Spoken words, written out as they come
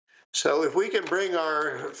So if we can bring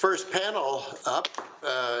our first panel up,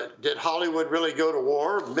 did Hollywood really go to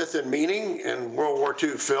war, myth and meaning in World War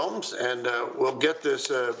II films? And we'll get this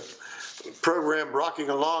program rocking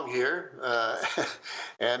along here.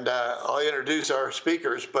 And I'll introduce our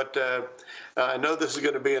speakers, but I know this is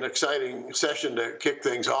going to be an exciting session to kick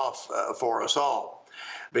things off for us all,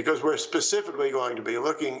 because we're specifically going to be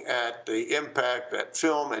looking at the impact that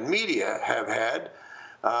film and media have had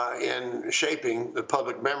in shaping the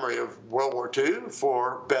public memory of World War II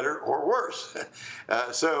for better or worse.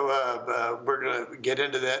 So we're going to get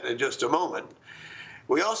into that in just a moment.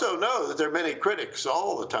 We also know that there are many critics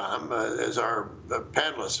all the time, as our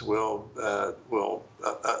panelists will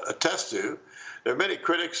attest to. There are many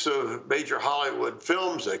critics of major Hollywood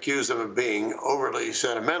films that accuse them of being overly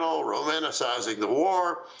sentimental, romanticizing the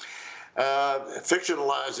war,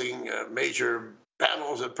 fictionalizing major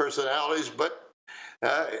battles and personalities, but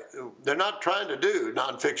they're not trying to do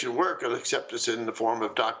nonfiction work, except it's in the form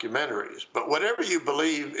of documentaries. But whatever you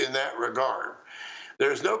believe in that regard,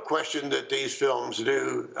 there's no question that these films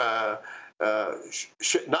do, not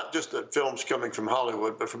just the films coming from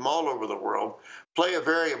Hollywood, but from all over the world, play a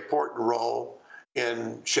very important role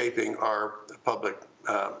in shaping our public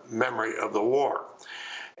memory of the war.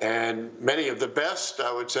 And many of the best,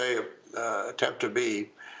 I would say, attempt to be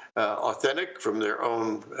authentic from their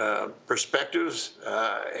own perspectives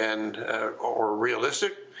or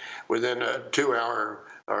realistic within a 2-hour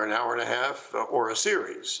or an hour and a half or a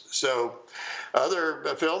series. So other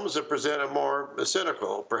films that present a more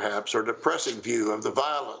cynical, perhaps, or depressing view of the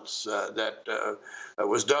violence that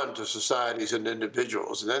was done to societies and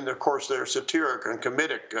individuals. And then, of course, there are satiric and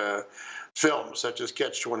comedic films such as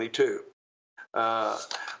Catch-22.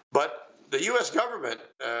 But the U.S. government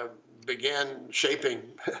began shaping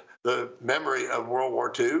the memory of World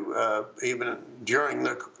War II even during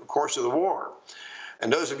the course of the war.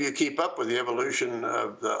 And those of you who keep up with the evolution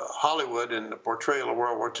of Hollywood and the portrayal of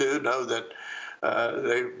World War II know that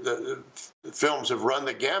the films have run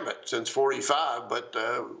the gamut since '45, but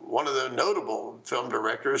one of the notable film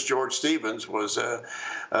directors, George Stevens, was a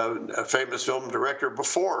famous film director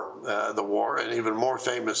before the war, and even more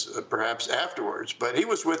famous perhaps afterwards. But he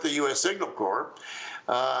was with the U.S. Signal Corps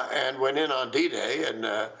and went in on D-Day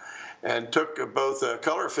and took both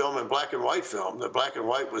color film and black and white film. The black and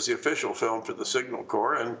white was the official film for the Signal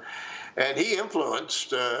Corps, and he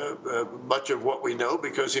influenced much of what we know,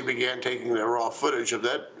 because he began taking the raw footage of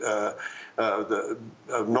that,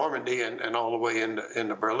 of Normandy and all the way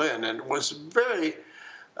into Berlin, and was very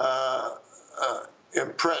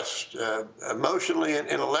impressed emotionally and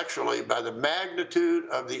intellectually by the magnitude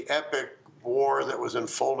of the epic war that was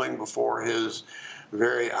unfolding before his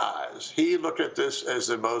very eyes. He looked at this as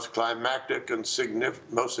the most climactic and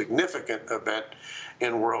most significant event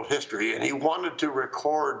in world history, and he wanted to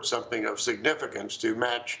record something of significance to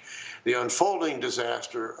match the unfolding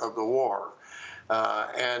disaster of the war.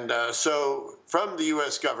 So from the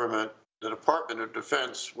U.S. government, the Department of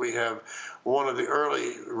Defense, we have one of the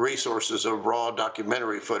early resources of raw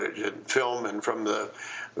documentary footage and film, and from the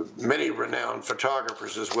many renowned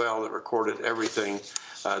photographers as well that recorded everything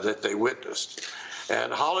that they witnessed.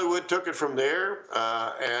 And Hollywood took it from there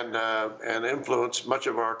and influenced much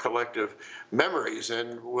of our collective memories.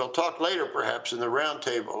 And we'll talk later, perhaps, in the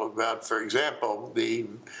roundtable about, for example, the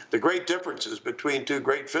great differences between two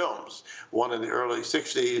great films, one in the early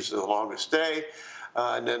 '60s, The Longest Day,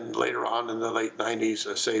 and then later on in the late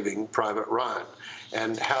 '90s, Saving Private Ryan,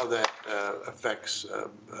 and how that affects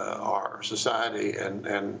our society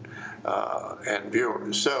and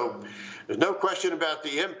viewers. So there's no question about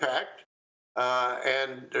the impact.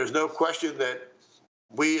 And there's no question that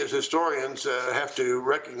we as historians have to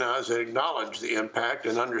recognize and acknowledge the impact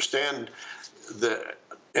and understand the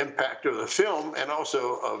impact of the film and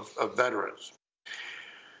also of veterans.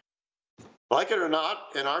 Like it or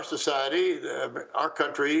not, in our society, our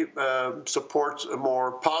country supports a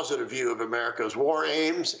more positive view of America's war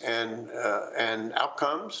aims and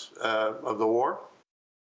outcomes of the war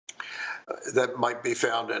that might be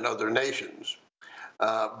found in other nations.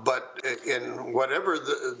 But in whatever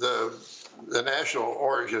the national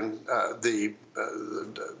origin, the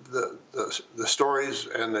stories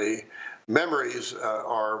and the memories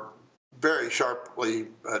are very sharply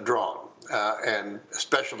drawn, and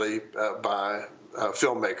especially by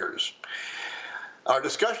filmmakers. Our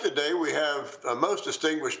discussion today, we have a most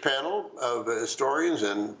distinguished panel of historians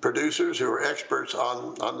and producers who are experts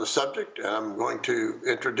on the subject, and I'm going to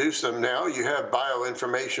introduce them now. You have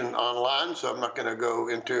bioinformation online, so I'm not going to go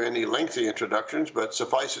into any lengthy introductions, but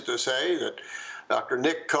suffice it to say that Dr.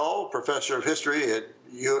 Nick Cull, professor of history at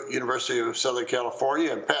University of Southern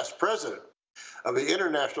California and past president of the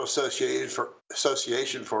International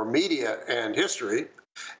Association for Media and History,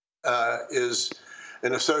 is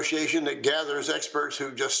an association that gathers experts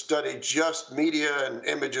who just study just media and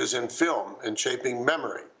images in film and shaping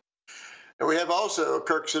memory. And we have also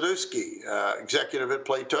Kirk Saduski, executive at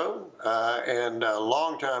Playtone, and a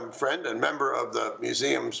longtime friend and member of the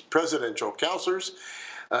museum's presidential counselors.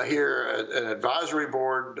 Here, an advisory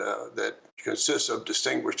board that consists of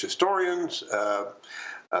distinguished historians,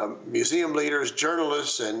 museum leaders,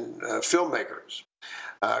 journalists, and filmmakers.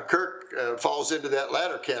 Kirk falls into that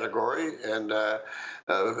latter category, and a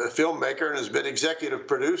filmmaker, and has been executive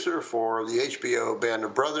producer for the HBO Band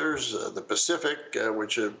of Brothers, The Pacific,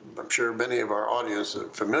 which I'm sure many of our audience are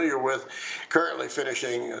familiar with, currently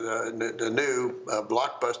finishing the new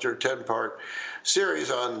blockbuster 10-part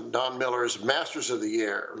series on Don Miller's Masters of the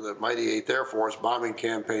Air, the mighty 8th Air Force bombing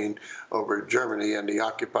campaign over Germany and the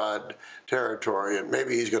occupied territory. And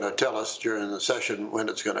maybe he's going to tell us during the session when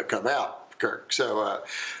it's going to come out, Kirk. So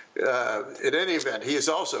in any event, he has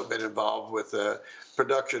also been involved with the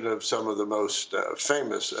production of some of the most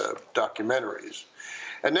famous documentaries.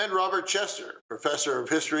 And then Robert Chester, professor of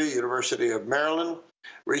history, University of Maryland,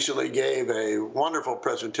 recently gave a wonderful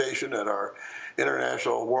presentation at our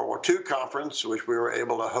International World War II conference, which we were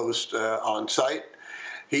able to host on site.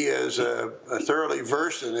 He is thoroughly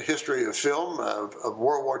versed in the history of film, of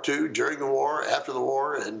World War II, during the war, after the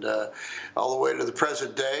war, and all the way to the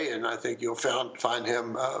present day. And I think you'll find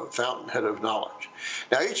him a fountainhead of knowledge.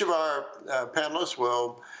 Now, each of our panelists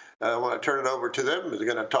will, when I turn it over to them, is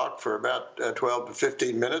going to talk for about 12 to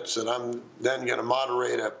 15 minutes, and I'm then going to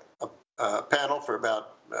moderate a panel for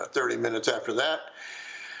about 30 minutes after that,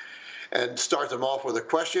 and start them off with a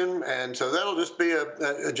question. And so that'll just be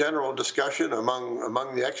a general discussion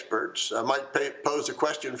among the experts. I might pose a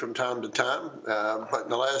question from time to time, but in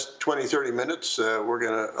the last 20, 30 minutes, we're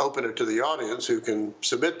going to open it to the audience, who can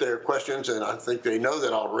submit their questions, and I think they know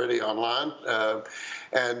that already online,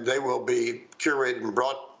 and they will be curated and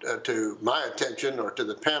brought to my attention or to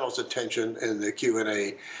the panel's attention in the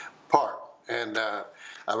Q&A part. And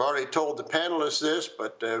I've already told the panelists this,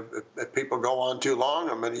 but if people go on too long,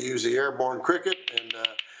 I'm going to use the airborne cricket,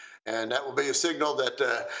 and that will be a signal that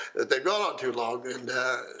they've gone on too long,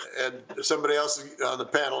 and somebody else on the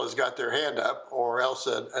panel has got their hand up, or else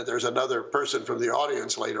there's another person from the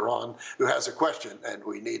audience later on who has a question, and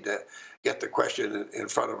we need to get the question in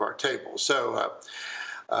front of our table. So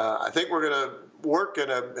I think we're going to work in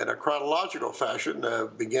a chronological fashion,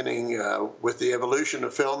 beginning with the evolution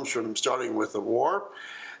of films from starting with the war.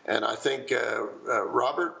 And I think,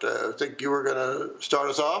 Robert, I think you were going to start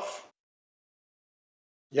us off?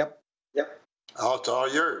 Yep. Oh, it's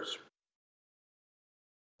all yours.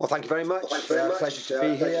 Well, thank you very much. Pleasure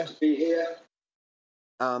to be here.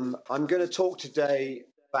 I'm going to talk today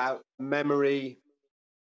about memory,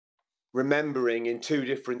 remembering in two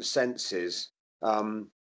different senses.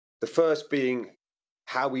 The first being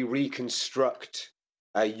how we reconstruct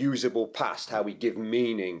a usable past, how we give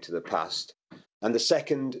meaning to the past. And the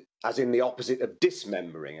second, as in the opposite of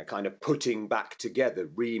dismembering, a kind of putting back together,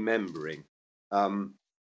 remembering. And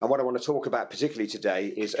what I want to talk about particularly today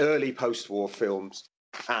is early post-war films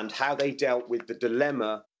and how they dealt with the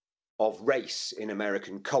dilemma of race in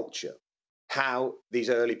American culture, how these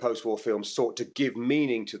early post-war films sought to give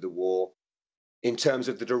meaning to the war in terms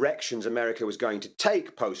of the directions America was going to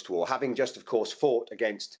take post-war, having just, of course, fought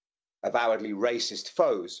against avowedly racist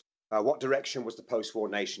foes. What direction was the post-war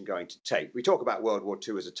nation going to take? We talk about World War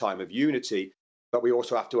II as a time of unity, but we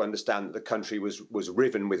also have to understand that the country was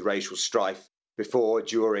riven with racial strife before,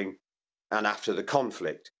 during, and after the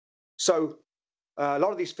conflict. So a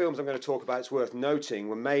lot of these films I'm going to talk about, it's worth noting,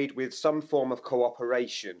 were made with some form of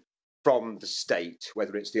cooperation from the state,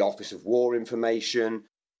 whether it's the Office of War Information,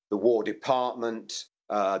 the War Department,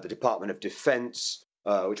 the Department of Defense,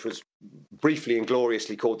 which was briefly and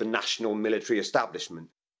gloriously called the National Military Establishment.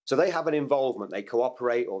 So they have an involvement, they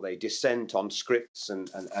cooperate or they dissent on scripts,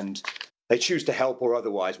 and they choose to help or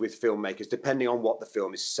otherwise with filmmakers, depending on what the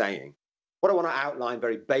film is saying. What I want to outline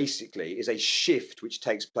very basically is a shift which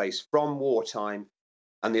takes place from wartime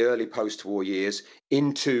and the early post-war years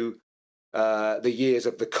into the years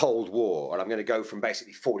of the Cold War. And I'm going to go from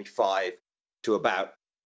basically 45 to about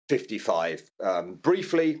 55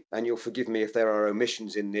 briefly, and you'll forgive me if there are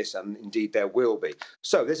omissions in this, and indeed there will be.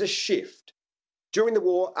 So there's a shift. During the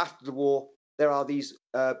war, after the war, there are these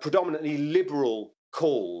predominantly liberal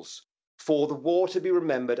calls for the war to be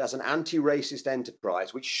remembered as an anti-racist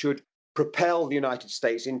enterprise which should propel the United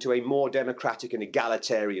States into a more democratic and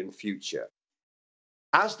egalitarian future.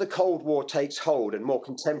 As the Cold War takes hold and more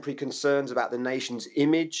contemporary concerns about the nation's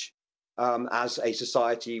image as a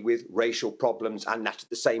society with racial problems, and that at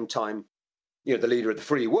the same time, you know, the leader of the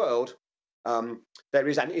free world, there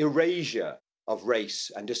is an erasure of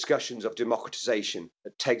race and discussions of democratization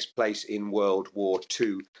that takes place in World War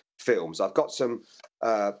II films. I've got some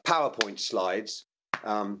PowerPoint slides,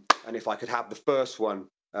 and if I could have the first one,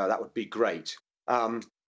 that would be great.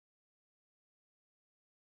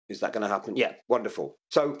 Is that going to happen? Yeah, wonderful.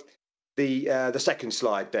 So the second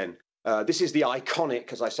slide then. This is the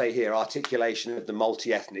iconic, as I say here, articulation of the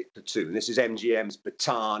multi-ethnic platoon. This is MGM's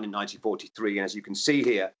Bataan in 1943, and as you can see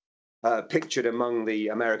here, pictured among the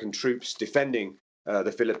American troops defending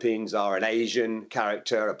the Philippines are an Asian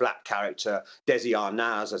character, a black character, Desi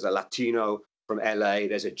Arnaz as a Latino from LA,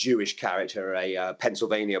 there's a Jewish character, a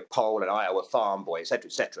Pennsylvania Pole, an Iowa farm boy, etc.,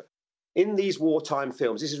 etc. In these wartime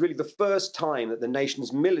films, this is really the first time that the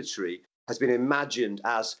nation's military has been imagined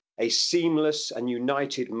as a seamless and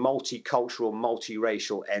united multicultural,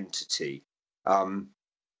 multiracial entity.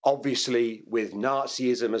 Obviously, with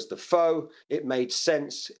Nazism as the foe, it made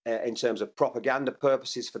sense in terms of propaganda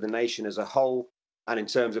purposes for the nation as a whole, and in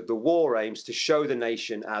terms of the war aims to show the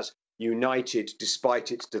nation as united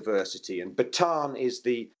despite its diversity. And Bataan is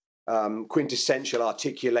the quintessential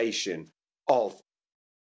articulation of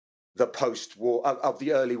the post-war, of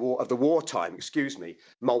the early war, of the wartime,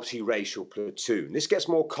 multiracial platoon. This gets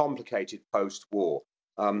more complicated post-war.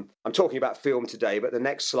 I'm talking about film today, but the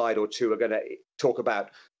next slide or two are going to talk about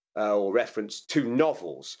or reference two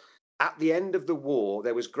novels. At the end of the war,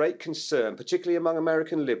 there was great concern, particularly among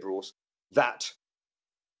American liberals, that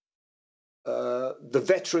the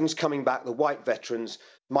veterans coming back, the white veterans,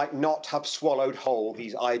 might not have swallowed whole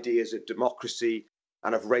these ideas of democracy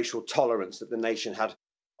and of racial tolerance that the nation had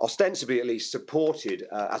ostensibly at least supported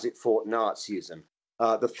as it fought Nazism.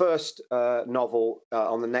 The first novel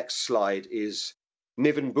on the next slide is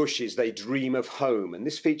Niven Bush's They Dream of Home, and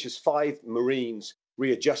this features 5 Marines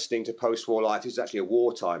readjusting to post-war life. This is actually a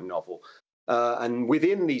wartime novel. And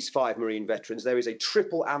within these 5 Marine veterans, there is a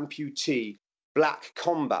triple amputee black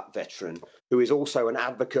combat veteran who is also an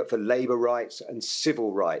advocate for labor rights and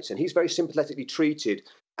civil rights. And he's very sympathetically treated,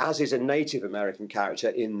 as is a Native American character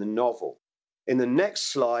in the novel. In the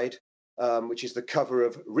next slide, which is the cover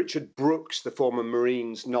of Richard Brooks, the former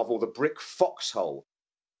Marine's novel, The Brick Foxhole,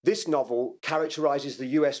 this novel characterizes the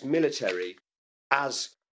US military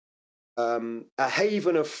as a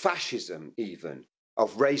haven of fascism, even,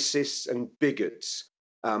 of racists and bigots.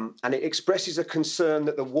 And it expresses a concern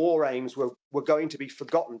that the war aims were going to be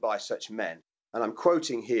forgotten by such men. And I'm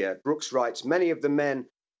quoting here, Brooks writes, many of the men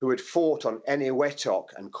who had fought on Eniwetok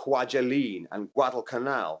and Kwajalein and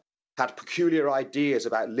Guadalcanal had peculiar ideas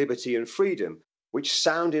about liberty and freedom, which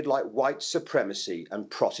sounded like white supremacy and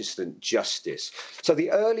Protestant justice. So the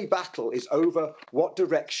early battle is over what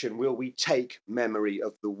direction will we take memory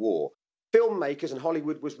of the war. Filmmakers, and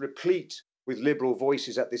Hollywood was replete with liberal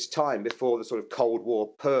voices at this time before the sort of Cold War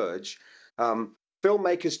purge.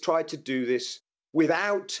 Filmmakers tried to do this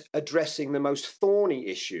without addressing the most thorny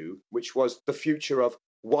issue, which was the future of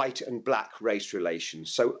white and black race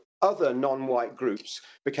relations. So other non-white groups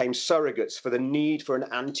became surrogates for the need for an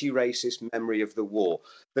anti-racist memory of the war.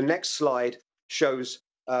 The next slide shows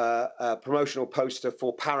a promotional poster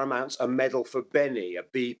for Paramount's A Medal for Benny, a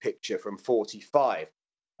B picture from '45,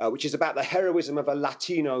 which is about the heroism of a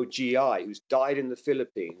Latino GI who's died in the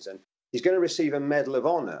Philippines, and he's going to receive a Medal of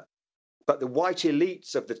Honor. But the white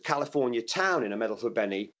elites of the California town in A Medal for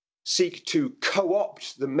Benny seek to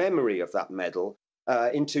co-opt the memory of that medal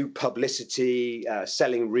into publicity,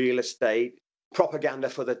 selling real estate, propaganda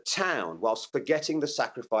for the town, whilst forgetting the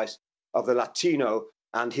sacrifice of the Latino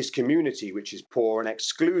and his community, which is poor and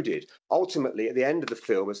excluded. Ultimately, at the end of the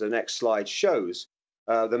film, as the next slide shows,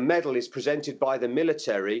 the medal is presented by the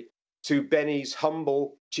military to Benny's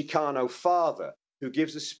humble Chicano father, who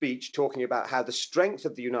gives a speech talking about how the strength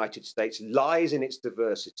of the United States lies in its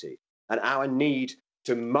diversity and our need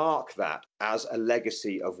to mark that as a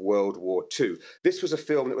legacy of World War II. This was a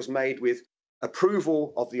film that was made with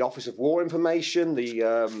approval of the Office of War Information, the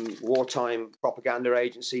wartime propaganda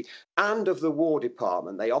agency, and of the War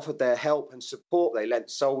Department. They offered their help and support. They lent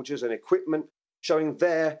soldiers and equipment, showing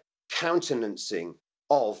their countenancing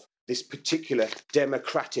of this particular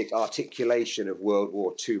democratic articulation of World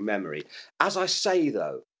War II memory. As I say,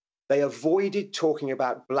 though, they avoided talking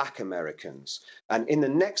about Black Americans. And in the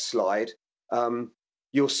next slide,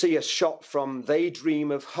 you'll see a shot from They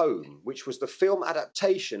Dream of Home, which was the film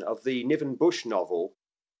adaptation of the Niven Bush novel.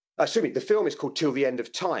 The film is called Till the End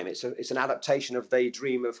of Time. It's an adaptation of They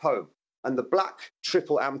Dream of Home. And the black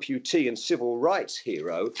triple amputee and civil rights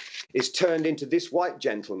hero is turned into this white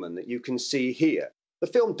gentleman that you can see here. The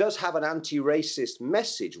film does have an anti-racist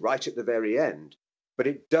message right at the very end, but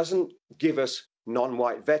it doesn't give us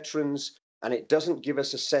non-white veterans, and it doesn't give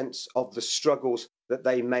us a sense of the struggles that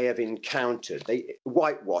they may have encountered. They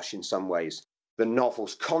whitewash, in some ways, the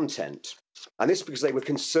novel's content. And this is because they were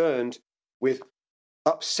concerned with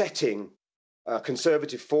upsetting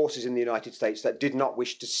conservative forces in the United States that did not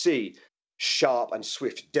wish to see sharp and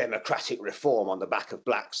swift democratic reform on the back of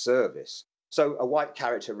black service. So a white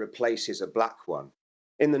character replaces a black one.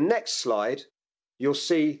 In the next slide, you'll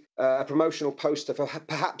see a promotional poster for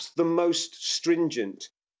perhaps the most stringent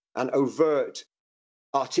and overt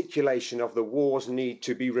articulation of the war's need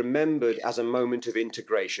to be remembered as a moment of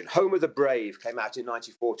integration. Home of the Brave came out in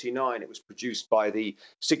 1949. It was produced by the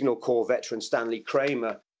Signal Corps veteran Stanley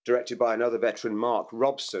Kramer, directed by another veteran, Mark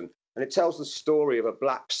Robson. And it tells the story of a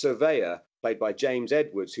black surveyor, played by James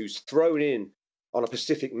Edwards, who's thrown in on a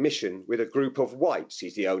Pacific mission with a group of whites.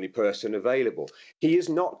 He's the only person available. He is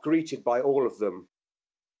not greeted by all of them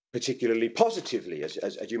particularly positively, as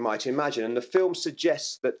you might imagine. And the film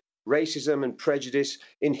suggests that racism and prejudice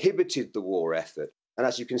inhibited the war effort. And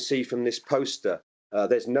as you can see from this poster,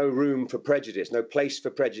 there's no room for prejudice, no place for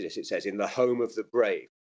prejudice, it says, in the home of the brave.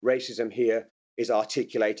 Racism here is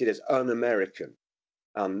articulated as un-American.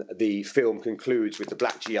 The film concludes with the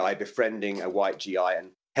black GI befriending a white GI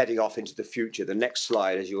and heading off into the future. The next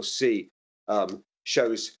slide, as you'll see,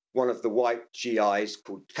 shows one of the white GIs,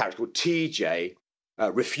 character called TJ,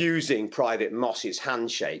 refusing Private Moss's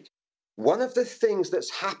handshake. One of the things that's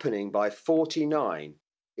happening by 49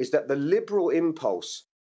 is that the liberal impulse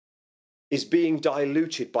is being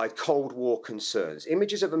diluted by Cold War concerns.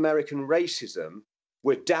 Images of American racism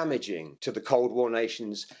were damaging to the Cold War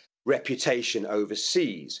nation's reputation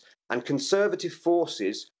overseas, and conservative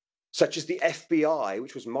forces such as the FBI,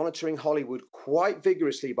 which was monitoring Hollywood quite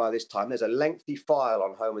vigorously by this time. There's a lengthy file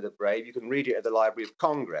on Home of the Brave. You can read it at the Library of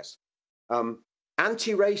Congress.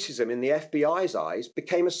 Anti-racism in the FBI's eyes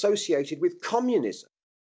became associated with communism.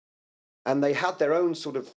 And they had their own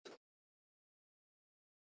sort of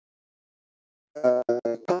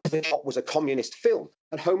what was a communist film.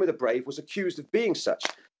 And Home of the Brave was accused of being such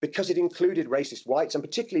because it included racist whites, and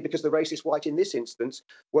particularly because the racist white in this instance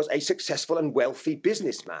was a successful and wealthy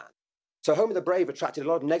businessman. So Home of the Brave attracted a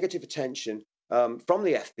lot of negative attention from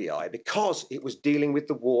the FBI because it was dealing with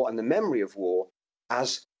the war and the memory of war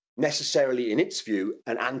as necessarily, in its view,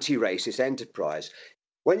 an anti-racist enterprise.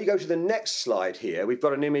 When you go to the next slide here, we've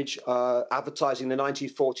got an image advertising the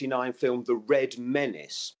 1949 film The Red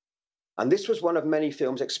Menace. And this was one of many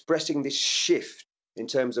films expressing this shift in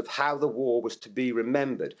terms of how the war was to be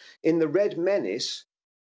remembered. In The Red Menace,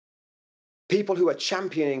 people who are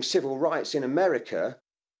championing civil rights in America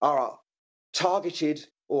are targeted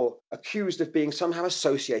or accused of being somehow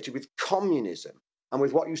associated with communism and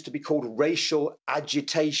with what used to be called racial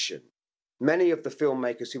agitation. Many of the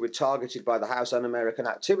filmmakers who were targeted by the House Un-American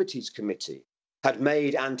Activities Committee had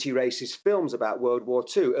made anti-racist films about World War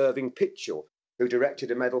II. Irving Pitchell, who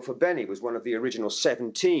directed A Medal for Benny, was one of the original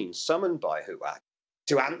 17 summoned by HUAC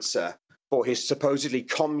to answer for his supposedly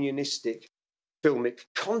communistic filmic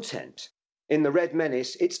content. In The Red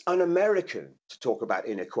Menace, it's un-American to talk about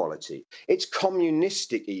inequality. It's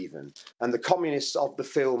communistic even. And the communists of the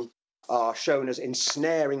film are shown as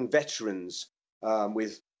ensnaring veterans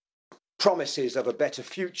with promises of a better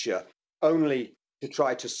future, only to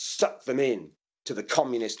try to suck them in to the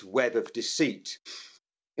communist web of deceit.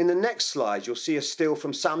 In the next slide, you'll see a still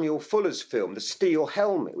from Samuel Fuller's film, The Steel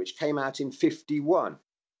Helmet, which came out in 1951.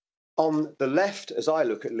 On the left, as I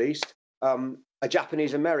look at least, a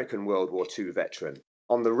Japanese-American World War II veteran.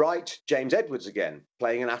 On the right, James Edwards again,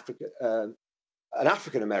 playing an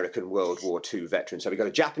African-American World War II veteran. So we've got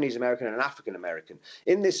a Japanese-American and an African-American.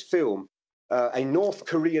 In this film, a North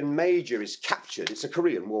Korean major is captured. It's a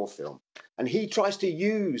Korean War film. And he tries to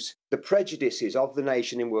use the prejudices of the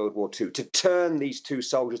nation in World War II to turn these two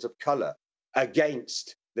soldiers of color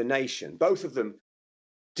against the nation. Both of them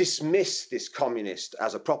dismiss this communist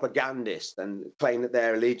as a propagandist and claim that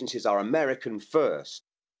their allegiances are American first.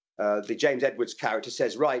 The James Edwards character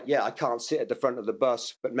says, right, yeah, I can't sit at the front of the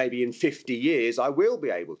bus, but maybe in 50 years I will be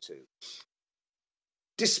able to.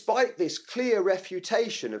 Despite this clear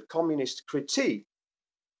refutation of communist critique,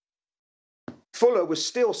 Fuller was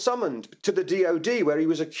still summoned to the DOD, where he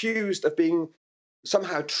was accused of being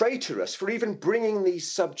somehow traitorous for even bringing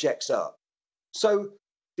these subjects up. So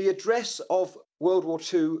the address of World War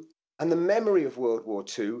II and the memory of World War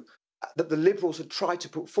II that the liberals had tried to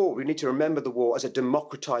put forward, we need to remember the war as a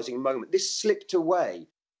democratizing moment. This slipped away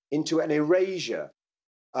into an erasure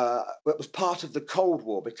it was part of the Cold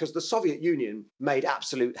War, because the Soviet Union made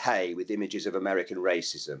absolute hay with images of American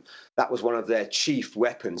racism. That was one of their chief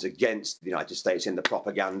weapons against the United States in the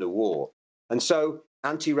propaganda war. And so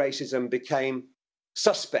anti-racism became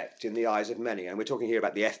suspect in the eyes of many. And we're talking here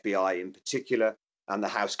about the FBI in particular and the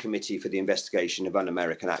House Committee for the Investigation of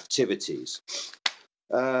Un-American Activities.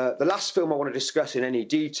 The last film I want to discuss in any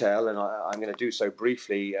detail, and I'm going to do so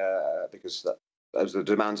briefly because those are the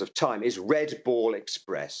demands of time, is Red Ball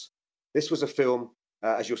Express. This was a film,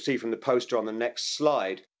 as you'll see from the poster on the next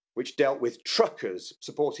slide, which dealt with truckers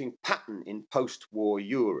supporting Patton in post-war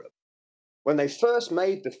Europe. When they first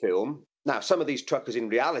made the film, now some of these truckers in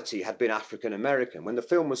reality had been African American. When the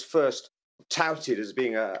film was first touted as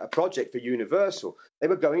being a project for Universal, they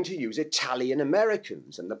were going to use Italian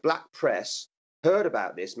Americans, and the black press heard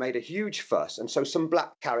about this, made a huge fuss, and so some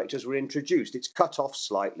black characters were introduced. It's cut off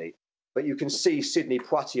slightly, but you can see Sidney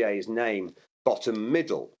Poitier's name bottom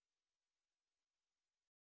middle.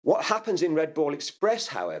 What happens in Red Ball Express,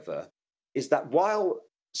 however, is that while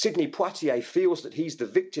Sidney Poitier feels that he's the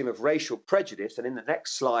victim of racial prejudice, and in the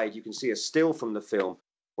next slide you can see a still from the film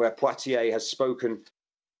where Poitier has spoken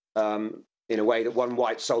in a way that one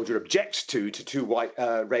white soldier objects to two white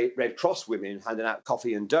Red Cross women handing out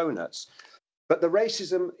coffee and donuts. But the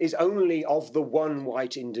racism is only of the one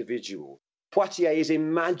white individual. Poitier is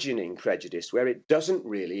imagining prejudice where it doesn't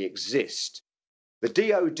really exist. The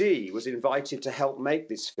DOD was invited to help make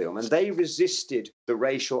this film, and they resisted the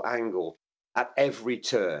racial angle at every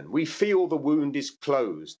turn. We feel the wound is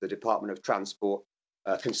closed, the Department of Transport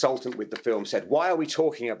consultant with the film said. Why are we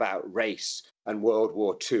talking about race and World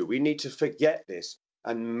War II? We need to forget this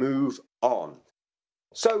and move on.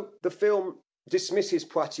 So the film dismisses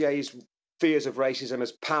Poitier's fears of racism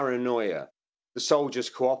as paranoia. The soldiers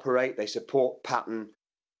cooperate, they support Patton,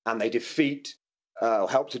 and they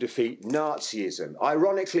help to defeat Nazism.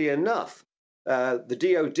 Ironically enough, the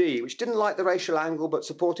DOD, which didn't like the racial angle but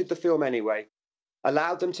supported the film anyway,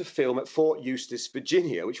 allowed them to film at Fort Eustis,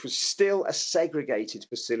 Virginia, which was still a segregated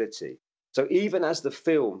facility. So even as the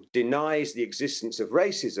film denies the existence of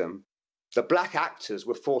racism, the black actors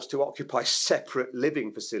were forced to occupy separate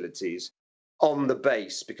living facilities on the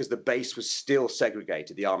base because the base was still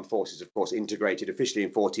segregated. The armed forces, of course, integrated officially in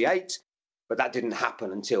 1948, but that didn't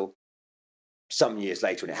happen until some years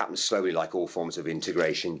later, and it happened slowly like all forms of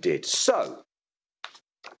integration did. So,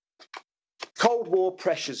 Cold War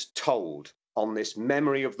pressures told on this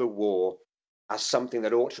memory of the war as something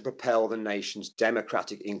that ought to propel the nation's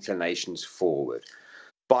democratic inclinations forward.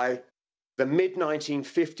 By the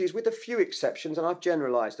mid-1950s, with a few exceptions, and I've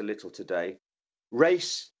generalized a little today,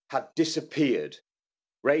 race had disappeared.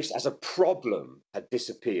 Race as a problem had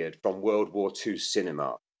disappeared from World War II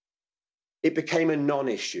cinema. It became a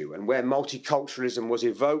non-issue, and where multiculturalism was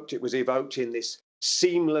evoked, it was evoked in this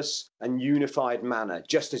seamless and unified manner,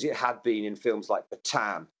 just as it had been in films like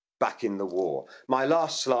Bataan back in the war. My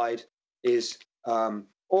last slide is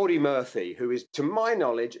Audie Murphy, who is, to my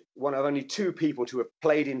knowledge, one of only two people to have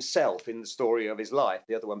played himself in the story of his life,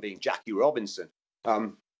 the other one being Jackie Robinson.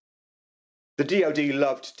 The DOD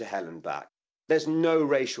loved to hell and back. There's no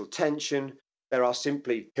racial tension. There are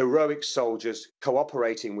simply heroic soldiers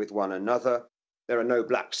cooperating with one another. There are no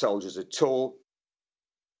black soldiers at all.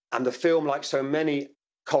 And the film, like so many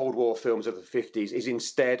Cold War films of the 50s, is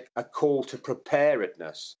instead a call to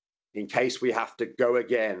preparedness in case we have to go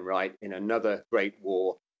again, right, in another great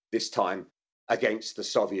war, this time against the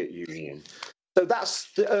Soviet Union. So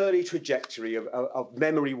that's the early trajectory of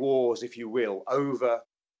memory wars, if you will, over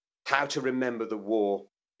how to remember the war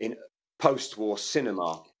in post-war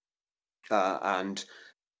cinema. And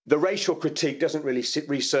the racial critique doesn't really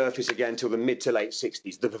resurface again until the mid to late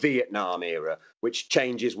 60s, the Vietnam era, which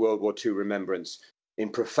changes World War II remembrance in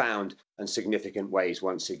profound and significant ways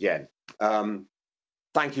once again.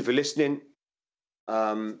 Thank you for listening,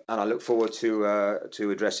 and I look forward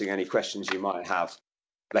to addressing any questions you might have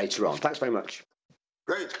later on. Thanks very much.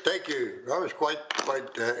 Great, thank you. That was quite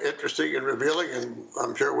interesting and revealing, and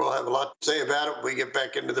I'm sure we'll have a lot to say about it when we get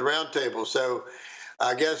back into the roundtable. So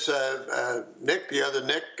I guess Nick, the other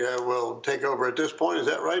Nick, will take over at this point. Is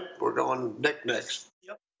that right? We're going Nick next.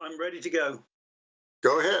 Yep, I'm ready to go.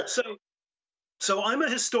 Go ahead. So I'm a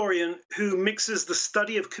historian who mixes the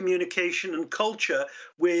study of communication and culture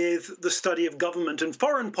with the study of government and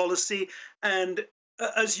foreign policy. And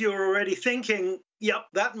as you're already thinking, yep,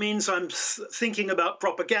 that means I'm thinking about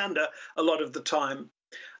propaganda a lot of the time.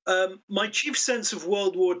 My chief sense of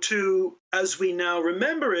World War II, as we now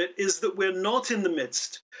remember it, is that we're not in the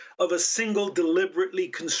midst of a single deliberately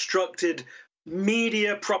constructed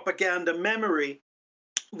media propaganda memory.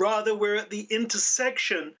 Rather, we're at the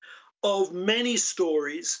intersection of many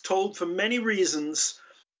stories told for many reasons,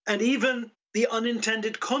 and even the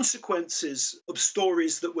unintended consequences of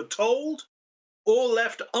stories that were told or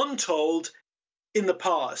left untold in the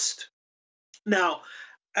past. Now,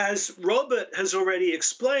 as Robert has already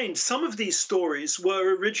explained, some of these stories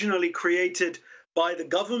were originally created by the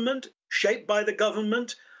government, shaped by the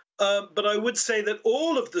government, but I would say that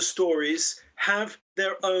all of the stories have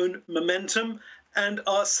their own momentum and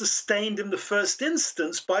are sustained in the first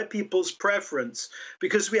instance by people's preference.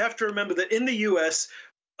 Because we have to remember that in the US,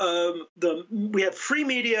 we have free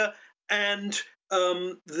media, and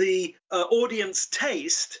the audience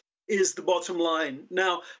taste is the bottom line.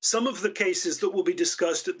 Now, some of the cases that will be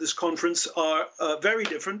discussed at this conference are very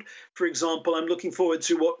different. For example, I'm looking forward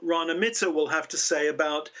to what Rana Mitter will have to say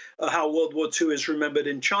about how World War II is remembered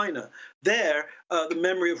in China. There, the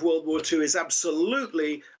memory of World War II is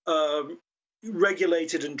absolutely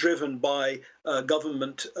regulated and driven by a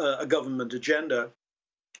government agenda.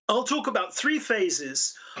 I'll talk about three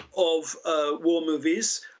phases of war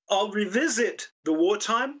movies. I'll revisit the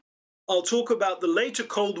wartime. I'll talk about the later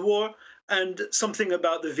Cold War and something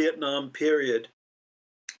about the Vietnam period.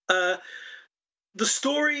 The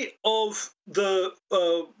story of the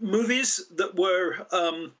movies that were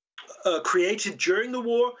created during the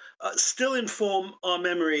war still inform our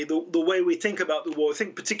memory, the way we think about the war. I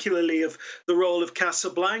think particularly of the role of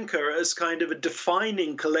Casablanca as kind of a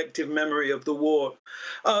defining collective memory of the war.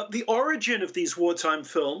 The origin of these wartime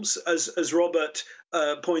films, as Robert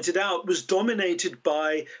pointed out, was dominated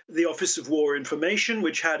by the Office of War Information,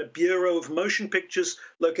 which had a Bureau of Motion Pictures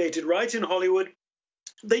located right in Hollywood.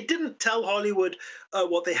 They didn't tell Hollywood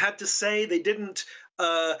what they had to say. They didn't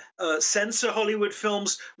censor Hollywood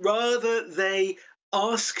films. Rather, they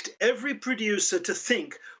asked every producer to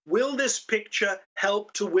think, will this picture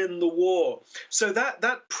help to win the war? So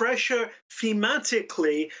that pressure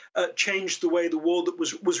thematically changed the way the war that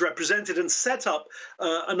was represented and set up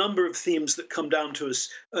a number of themes that come down to us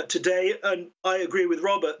today. And I agree with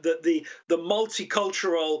Robert that the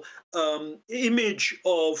multicultural image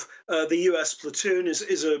of the US platoon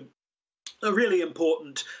is a really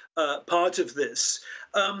important part of this.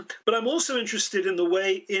 But I'm also interested in the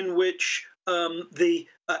way in which the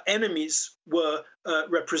enemies were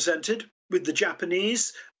represented, with the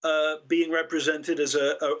Japanese being represented as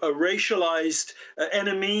a racialized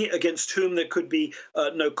enemy against whom there could be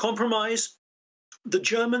no compromise. The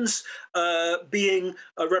Germans being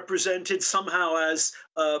represented somehow as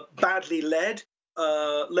badly led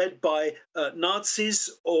by Nazis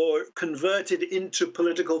or converted into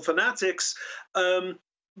political fanatics.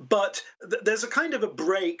 But there's a kind of a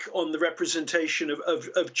break on the representation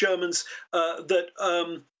of Germans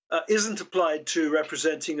that isn't applied to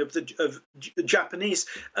representing of Japanese.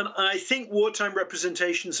 And I think wartime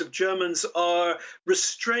representations of Germans are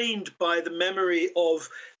restrained by the memory of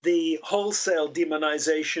the wholesale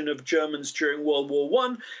demonization of Germans during World War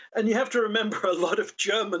I. And you have to remember a lot of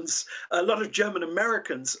German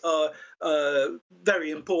Americans are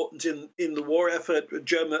very important in the war effort,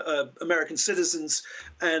 American citizens,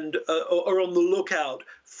 and are on the lookout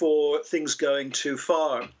for things going too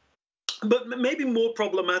far. But maybe more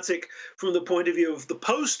problematic from the point of view of the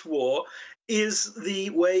post-war is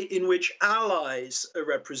the way in which allies are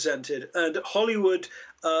represented. And Hollywood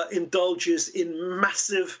indulges in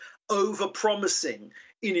massive over-promising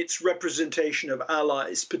in its representation of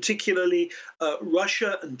allies, particularly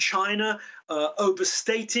Russia and China,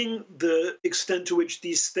 overstating the extent to which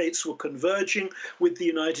these states were converging with the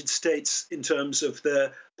United States in terms of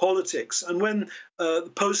their politics. And when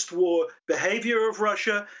the post-war behavior of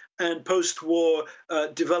Russia and post-war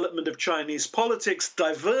development of Chinese politics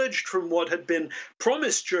diverged from what had been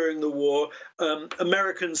promised during the war,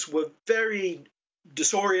 Americans were very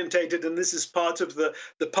disorientated, and this is part of the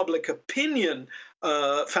public opinion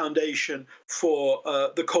foundation for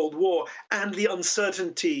the Cold War and the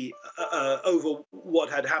uncertainty over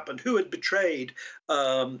what had happened, who had betrayed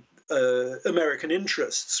American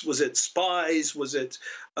interests. Was it spies? Was it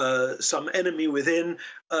some enemy within?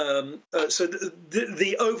 So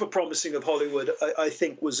the overpromising of Hollywood, I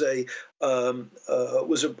think, was a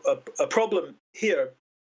problem here.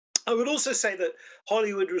 I would also say that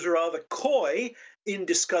Hollywood was rather coy in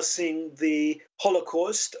discussing the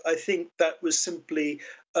Holocaust. I think that was simply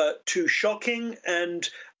too shocking, and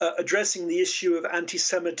addressing the issue of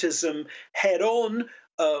anti-Semitism head-on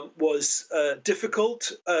was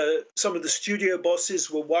difficult. Some of the studio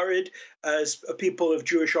bosses were worried, as people of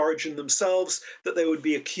Jewish origin themselves, that they would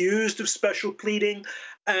be accused of special pleading.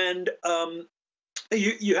 And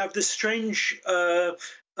you have this strange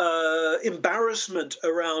embarrassment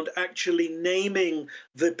around actually naming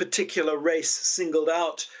the particular race singled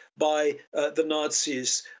out by the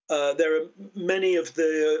Nazis. There are many of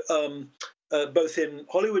the both in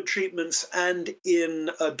Hollywood treatments and in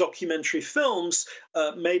documentary films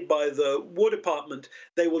made by the War Department,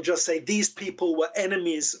 they will just say these people were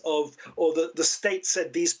enemies of, or the state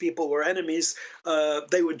said these people were enemies.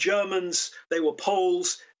 They were Germans, they were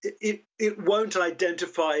Poles. It won't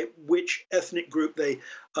identify which ethnic group they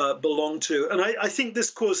belong to. And I think this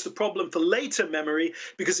caused the problem for later memory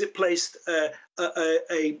because it placed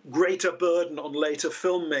a greater burden on later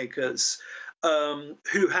filmmakers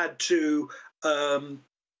who had to,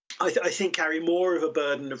 I think, carry more of a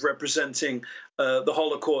burden of representing the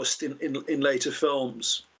Holocaust in later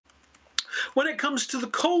films. When it comes to the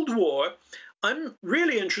Cold War, I'm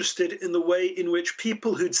really interested in the way in which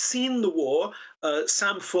people who'd seen the war,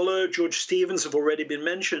 Sam Fuller, George Stevens have already been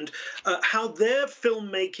mentioned, how their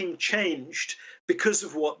filmmaking changed because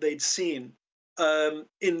of what they'd seen.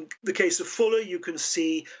 In the case of Fuller, you can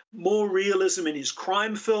see more realism in his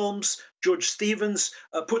crime films. George Stevens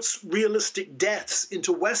puts realistic deaths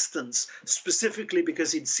into Westerns, specifically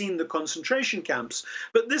because he'd seen the concentration camps.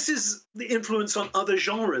 But this is the influence on other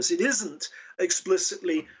genres. It isn't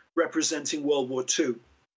explicitly representing World War II.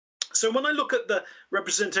 So when I look at the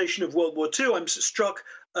representation of World War II, I'm struck,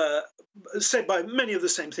 said by many of the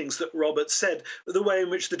same things that Robert said, the way in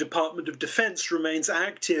which the Department of Defense remains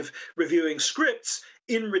active reviewing scripts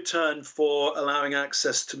in return for allowing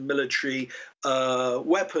access to military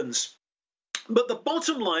weapons. But the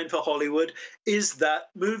bottom line for Hollywood is that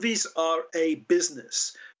movies are a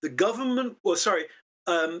business. The government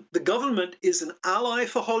is an ally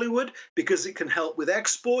for Hollywood because it can help with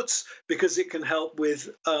exports, because it can help with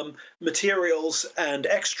materials and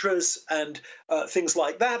extras and things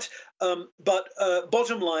like that. But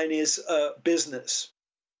bottom line is business.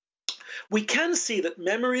 We can see that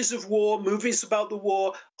memories of war, movies about the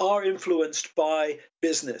war, are influenced by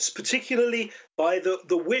business, particularly by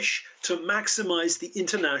the wish to maximize the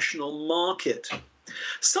international market.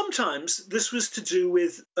 Sometimes this was to do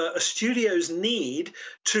with a studio's need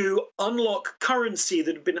to unlock currency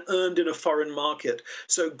that had been earned in a foreign market.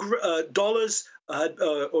 So dollars,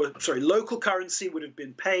 local currency would have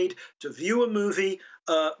been paid to view a movie,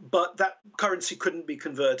 but that currency couldn't be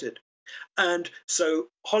converted. And so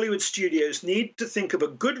Hollywood studios need to think of a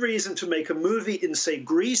good reason to make a movie in, say,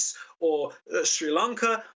 Greece or Sri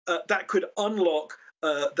Lanka that could unlock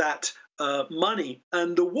that money.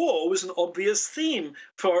 And the war was an obvious theme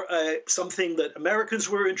for something that Americans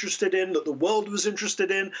were interested in, that the world was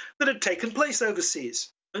interested in, that had taken place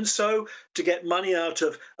overseas. And so to get money out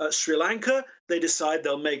of Sri Lanka, they decide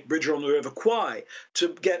they'll make Bridge on the River Kwai.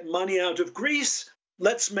 To get money out of Greece,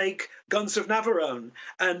 let's make Guns of Navarone,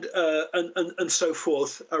 and so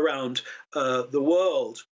forth around the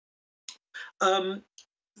world.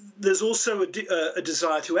 There's also a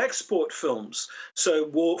desire to export films. So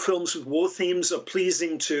films with war themes are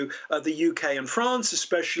pleasing to the UK and France,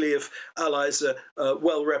 especially if allies are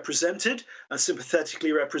well represented and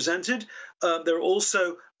sympathetically represented. They're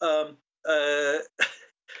also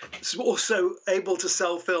able to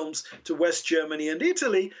sell films to West Germany and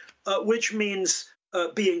Italy, which means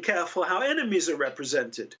being careful how enemies are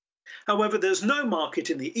represented. However, there's no market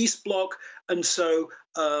in the East Bloc, and so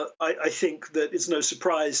I think that it's no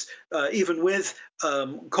surprise, even with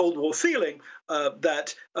Cold War feeling,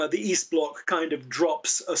 that the East Bloc kind of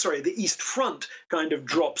drops, the East Front kind of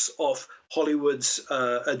drops off Hollywood's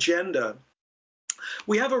agenda.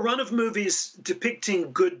 We have a run of movies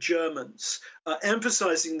depicting good Germans,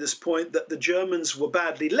 emphasizing this point that the Germans were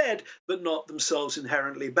badly led, but not themselves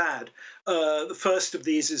inherently bad. The first of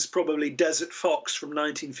these is probably Desert Fox from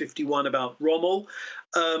 1951 about Rommel.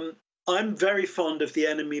 I'm very fond of The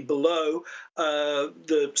Enemy Below,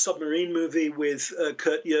 the submarine movie with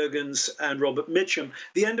Kurt Jürgens and Robert Mitchum.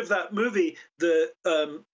 The end of that movie, the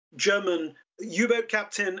German U-boat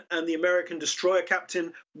captain and the American destroyer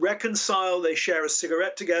captain reconcile, they share a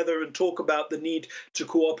cigarette together and talk about the need to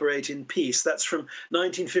cooperate in peace. That's from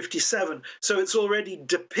 1957. So it's already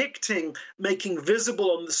depicting, making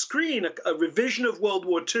visible on the screen, a revision of World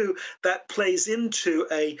War II that plays into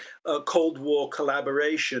a Cold War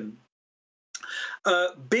collaboration.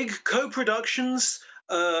 Big co-productions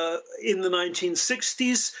in the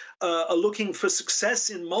 1960s are looking for success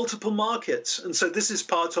in multiple markets. And so this is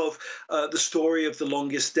part of the story of The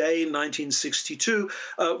Longest Day in 1962,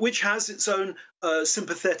 which has its own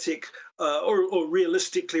sympathetic or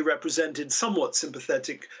realistically represented, somewhat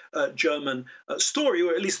sympathetic German story,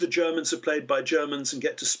 or at least the Germans are played by Germans and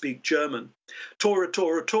get to speak German. Tora,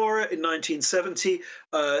 Tora, Tora in 1970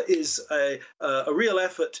 is a real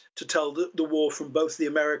effort to tell the war from both the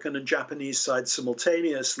American and Japanese sides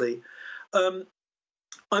simultaneously.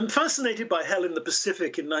 I'm fascinated by Hell in the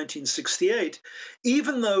Pacific in 1968.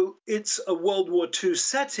 Even though it's a World War II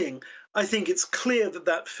setting, I think it's clear that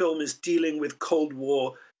that film is dealing with Cold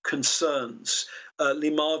War concerns. Lee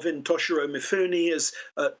Marvin, Toshiro Mifune as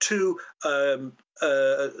two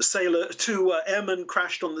airmen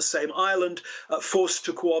crashed on the same island, forced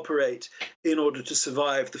to cooperate in order to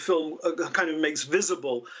survive. The film kind of makes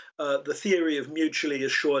visible the theory of mutually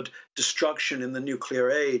assured destruction in the nuclear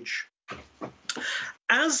age.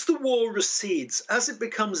 As the war recedes, as it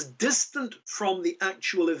becomes distant from the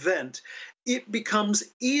actual event, it becomes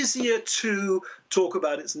easier to talk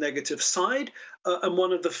about its negative side. And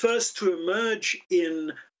one of the first to emerge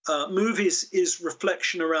in movies is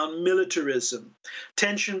reflection around militarism,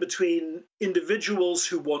 tension between individuals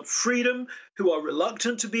who want freedom, who are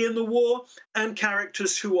reluctant to be in the war, and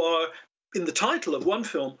characters who are, in the title of one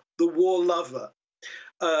film, the war lover.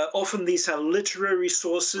 Often these have literary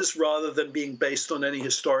sources rather than being based on any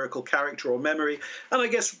historical character or memory. And I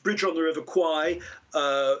guess Bridge on the River Kwai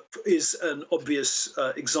is an obvious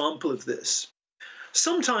example of this.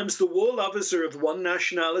 Sometimes the war lovers are of one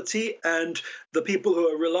nationality and the people who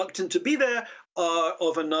are reluctant to be there are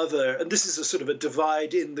of another. And this is a sort of a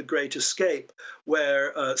divide in The Great Escape,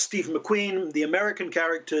 where Steve McQueen, the American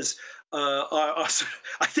characters, I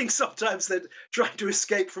think sometimes they're trying to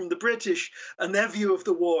escape from the British and their view of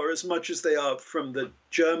the war as much as they are from the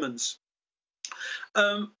Germans.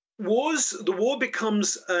 The war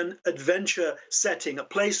becomes an adventure setting, a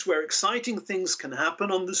place where exciting things can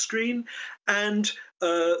happen on the screen, and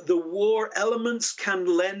the war elements can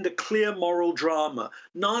lend a clear moral drama.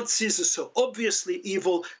 Nazis are so obviously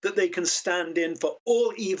evil that they can stand in for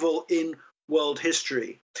all evil in world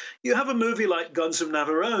history. You have a movie like Guns of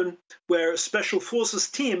Navarone, where a special forces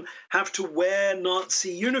team have to wear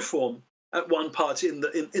Nazi uniform at one part in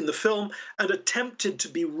the film and attempted to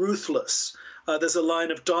be ruthless. There's a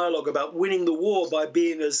line of dialogue about winning the war by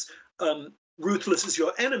being as ruthless as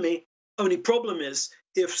your enemy. Only problem is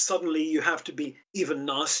if suddenly you have to be even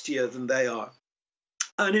nastier than they are.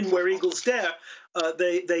 And in Where Eagles Dare,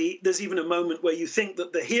 there's even a moment where you think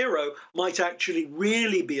that the hero might actually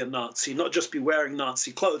really be a Nazi, not just be wearing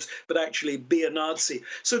Nazi clothes, but actually be a Nazi.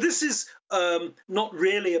 So this is not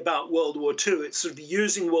really about World War II. It's sort of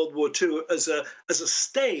using World War II as a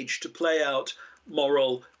stage to play out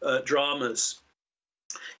moral dramas.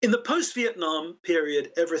 In the post-Vietnam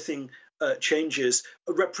period, everything changes.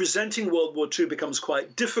 Representing World War II becomes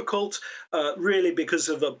quite difficult, really because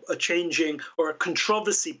of a changing or a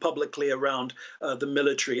controversy publicly around the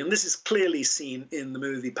military. And this is clearly seen in the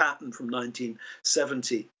movie Patton from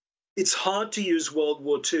 1970. It's hard to use World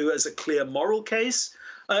War II as a clear moral case.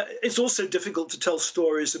 It's also difficult to tell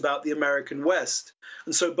stories about the American West.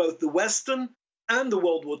 And so both the Western and the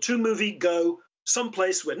World War II movie go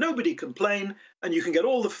someplace where nobody can complain and you can get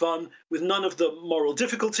all the fun with none of the moral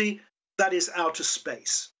difficulty. That is outer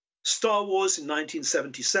space. Star Wars in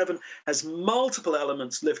 1977 has multiple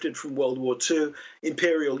elements lifted from World War II,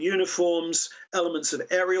 imperial uniforms, elements of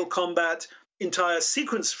aerial combat, entire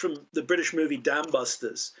sequence from the British movie Dam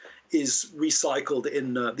Busters is recycled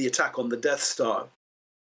in the attack on the Death Star.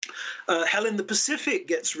 Hell in the Pacific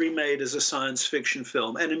gets remade as a science fiction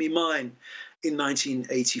film, Enemy Mine, in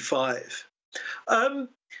 1985.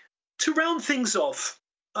 To round things off,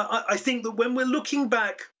 I think that when we're looking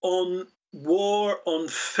back on war on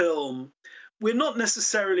film, we're not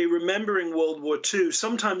necessarily remembering World War II.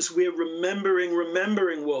 Sometimes we're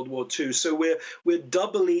remembering World War II. So we're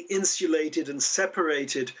doubly insulated and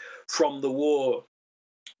separated from the war.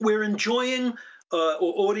 We're enjoying, or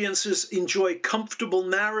audiences enjoy, comfortable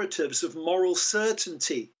narratives of moral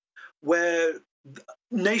certainty, where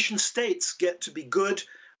nation states get to be good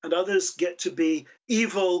and others get to be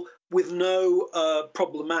evil with no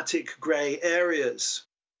problematic gray areas.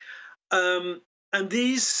 And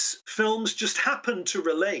these films just happen to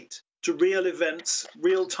relate to real events,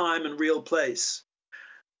 real time and real place.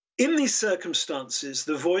 In these circumstances,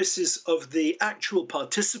 the voices of the actual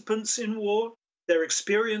participants in war, their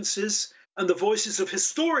experiences, and the voices of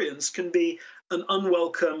historians can be an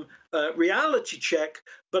unwelcome reality check.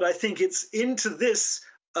 But I think it's onto this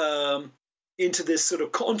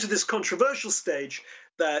controversial stage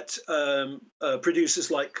that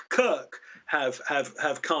producers like Kirk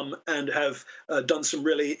have come and have done some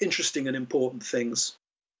really interesting and important things.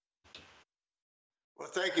 Well,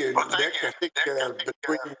 thank you, Nick. I think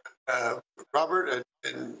between Robert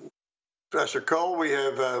and Professor Cull, we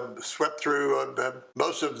have swept through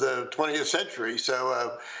most of the 20th century.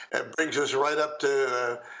 So it brings us right up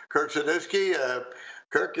to Kirk Saduski.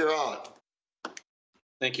 Kirk, you're on.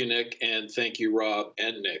 Thank you, Nick, and thank you, Rob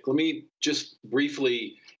and Nick. Let me just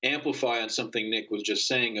briefly amplify on something Nick was just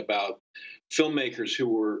saying about filmmakers who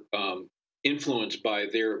were influenced by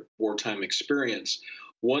their wartime experience.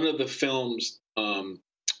 One of the films, one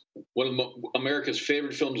of America's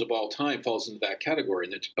favorite films of all time, falls into that category,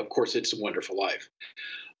 and of course, It's a Wonderful Life.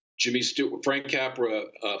 Jimmy Stewart, Frank Capra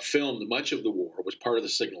filmed much of the war, was part of the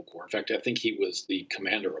Signal Corps. In fact, I think he was the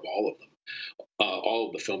commander of all of them. All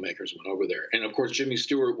of the filmmakers went over there. And of course, Jimmy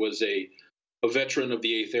Stewart was a veteran of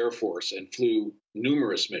the 8th Air Force and flew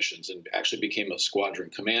numerous missions and actually became a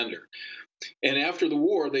squadron commander. And after the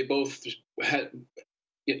war, they both had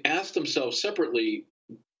asked themselves separately,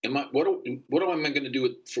 what am I going to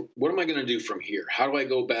do? What am I going to do from here? How do I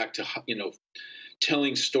go back to,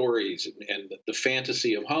 telling stories and the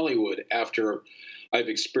fantasy of Hollywood after I've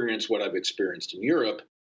experienced what I've experienced in Europe?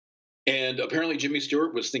 And apparently Jimmy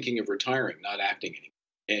Stewart was thinking of retiring, not acting anymore.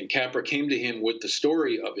 And Capra came to him with the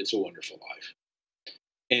story of It's a Wonderful Life.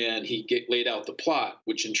 And he laid out the plot,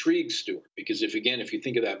 which intrigued Stewart, because if you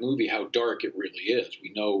think of that movie, how dark it really is.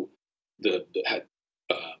 We know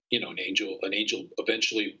an angel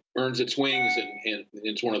eventually earns its wings, and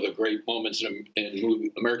it's one of the great moments in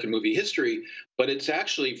American movie history. But it's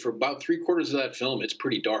actually, for about 3/4 of that film, it's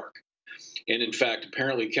pretty dark. And in fact,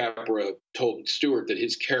 apparently Capra told Stewart that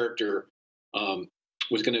his character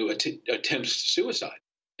was going to attempt suicide.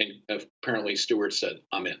 And apparently Stewart said,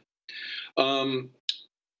 I'm in.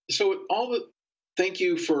 Thank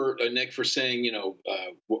you for Nick for saying,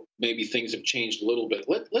 maybe things have changed a little bit.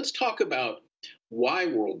 Let's talk about why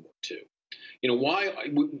World War II. Why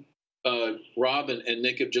Rob and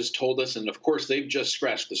Nick have just told us, and of course they've just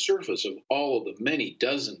scratched the surface of all of the many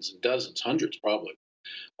dozens and dozens, hundreds probably,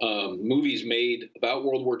 movies made about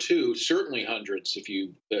World War II, certainly hundreds if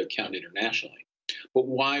you count internationally. But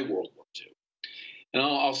why World War II? And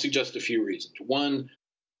I'll suggest a few reasons. One,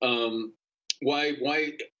 why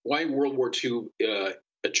World War II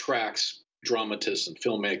attracts dramatists and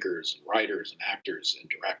filmmakers and writers and actors and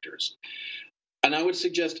directors. And I would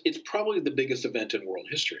suggest it's probably the biggest event in world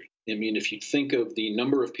history. I mean, if you think of the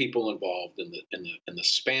number of people involved in the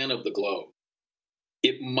span of the globe,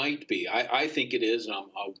 it might be. I think it is, and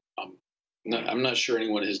I'm not sure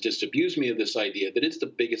anyone has disabused me of this idea that it's the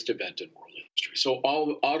biggest event in world history. So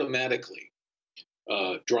automatically,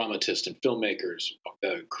 dramatists and filmmakers,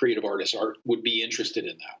 creative artists would be interested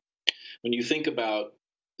in that. When you think about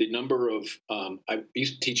the number of, I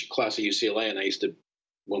used to teach a class at UCLA, and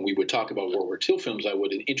when we would talk about World War II films, I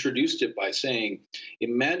would have introduced it by saying,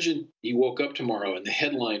 imagine you woke up tomorrow and the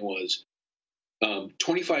headline was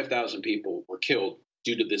 25,000 people were killed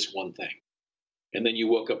due to this one thing. And then you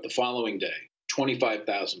woke up the following day,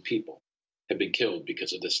 25,000 people have been killed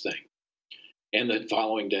because of this thing. And the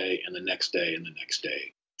following day, and the next day, and the next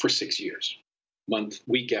day, for 6 years,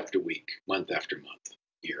 week after week, month after month,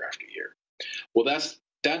 year after year. Well,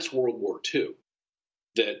 that's World War II.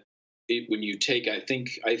 When you take, I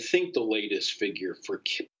think the latest figure for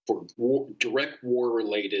direct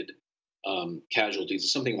war-related casualties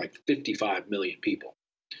is something like 55 million people.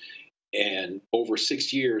 And over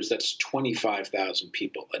 6 years, that's 25,000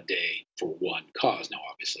 people a day for one cause. Now,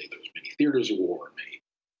 obviously, there's many theaters of war,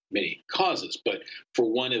 many causes, but for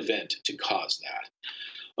one event to cause that.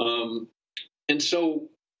 And so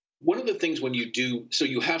one of the things when you do, so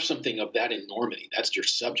you have something of that enormity, that's your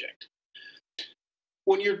subject.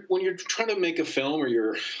 When you're trying to make a film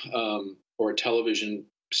or a television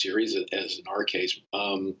series, as in our case,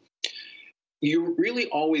 you're really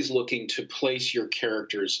always looking to place your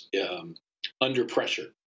characters under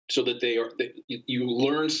pressure so that you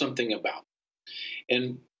learn something about them.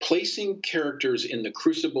 And placing characters in the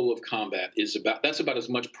crucible of combat that's about as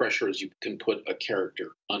much pressure as you can put a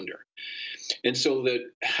character under. And so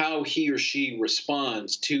that how he or she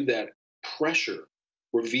responds to that pressure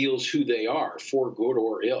reveals who they are, for good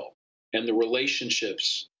or ill. And the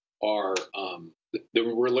relationships are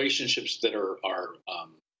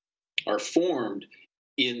formed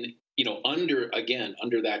in, under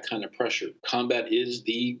that kind of pressure. Combat is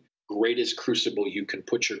the greatest crucible you can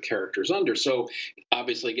put your characters under. So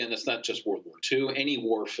obviously, again, it's not just World War II. Any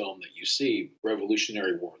war film that you see,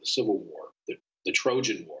 Revolutionary War, the Civil War, the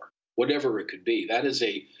Trojan War, whatever it could be, that is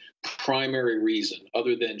a primary reason,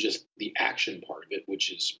 other than just the action part of it,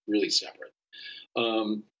 which is really separate,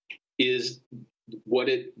 is what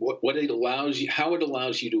it allows you, how it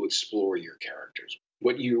allows you to explore your characters,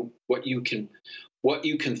 what you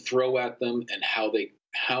can throw at them, and how they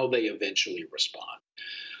eventually respond.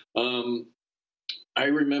 I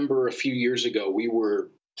remember a few years ago,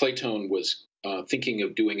 Playtone was thinking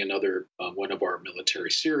of doing another one of our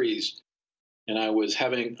military series, and I was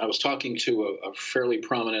talking to a fairly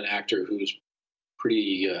prominent actor who's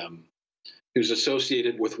who's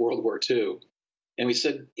associated with World War II, and we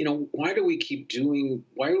said, why do we keep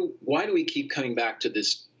coming back to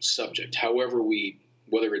this subject? However,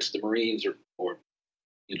 whether it's the Marines or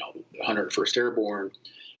the 101st Airborne,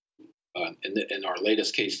 in our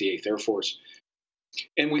latest case, the 8th Air Force.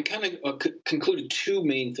 And we kind of concluded two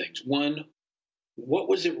main things. One, what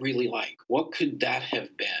was it really like? What could that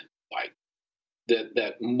have been like?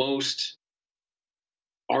 That most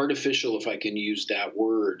artificial, if I can use that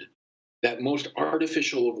word, that most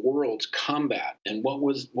artificial of worlds combat, and what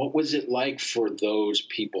was it like for those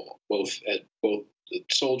people, both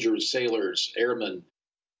soldiers, sailors, airmen,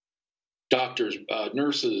 doctors,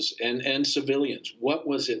 nurses, and civilians? What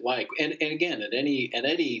was it like? And again, in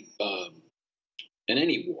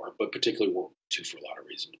any war, but particularly World War II for a lot of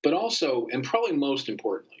reasons. But also, and probably most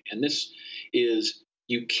importantly, and this is,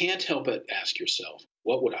 you can't help but ask yourself,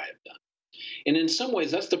 what would I have done? And in some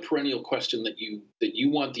ways, that's the perennial question that you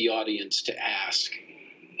want the audience to ask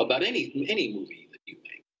about any movie that you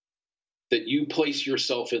make. That you place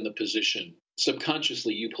yourself in the position,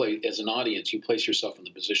 subconsciously, as an audience, you place yourself in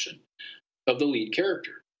the position of the lead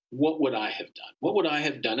character. What would I have done? What would I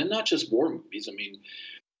have done? And not just war movies. I mean,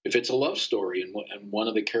 if it's a love story and one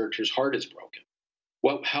of the characters' heart is broken,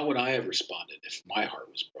 how would I have responded if my heart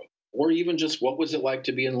was broken? Or even just, what was it like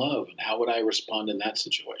to be in love, and how would I respond in that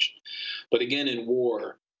situation? But again, in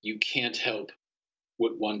war, you can't help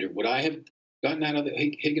but wonder, would I have gotten out of the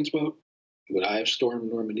Higgins boat? Would I have stormed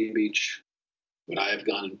Normandy Beach? Would I have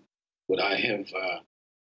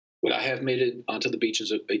made it onto the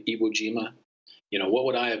beaches of Iwo Jima? What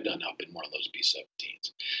would I have done up in one of those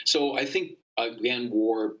B-17s? So I think, again,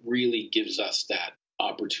 war really gives us that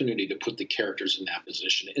opportunity to put the characters in that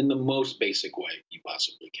position in the most basic way you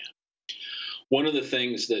possibly can. One of the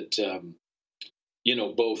things that,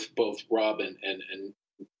 both Rob and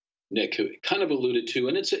Nick kind of alluded to,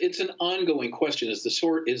 and it's an ongoing question, is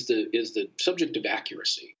the subject of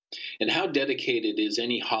accuracy, and how dedicated is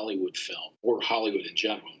any Hollywood film, or Hollywood in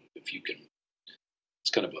general, if you can.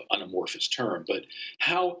 It's kind of an amorphous term, but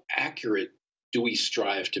how accurate do we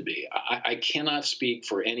strive to be? I cannot speak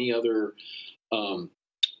for any other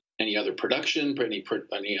production, for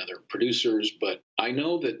any other producers, but I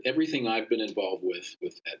know that everything I've been involved with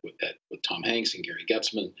Tom Hanks and Gary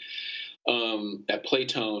Getzman at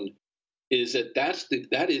Playtone is that's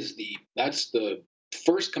the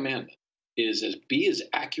first commandment, is be as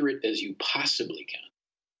accurate as you possibly can.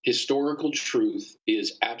 Historical truth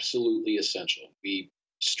is absolutely essential. We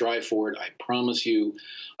strive for it. I promise you.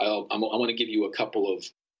 I want to give you a couple of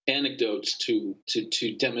anecdotes to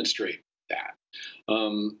demonstrate that.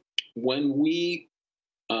 When we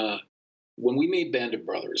made Band of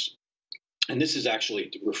Brothers, and this is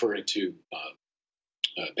actually referring to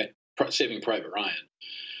Saving Private Ryan,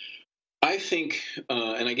 I think,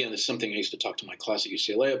 and again, this is something I used to talk to my class at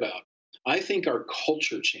UCLA about. I think our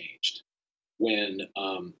culture changed when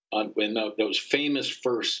those famous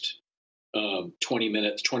first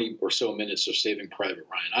 20 or so minutes of Saving Private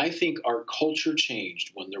Ryan. I think our culture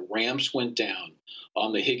changed when the ramps went down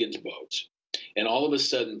on the Higgins boats, and all of a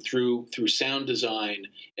sudden, through sound design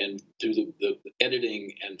and through the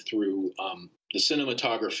editing and through the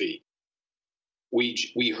cinematography,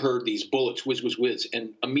 we heard these bullets whiz, whiz, whiz,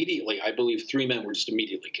 and immediately, I believe 3 men were just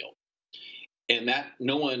immediately killed, and that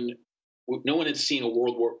no one had seen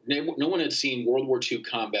World War II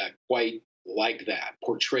combat quite like that,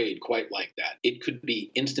 portrayed quite like that. It could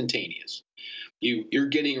be instantaneous. You're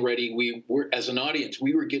getting ready. We're as an audience,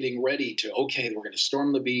 we were getting ready to, okay, we're going to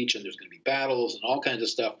storm the beach, and there's going to be battles and all kinds of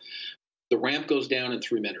stuff. The ramp goes down, and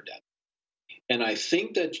 3 men are dead. And I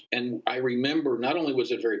think that, and I remember, not only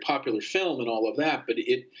was it a very popular film and all of that, but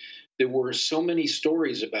there were so many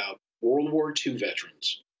stories about World War II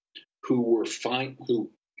veterans who were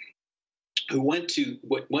who went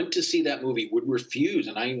to see that movie, would refuse,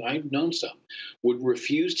 and I've known some, would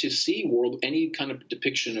refuse to see any kind of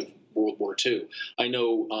depiction of World War II. I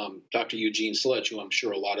know Dr. Eugene Sledge, who I'm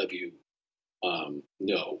sure a lot of you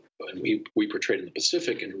know, and we portrayed in the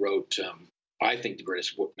Pacific, and wrote, I think, the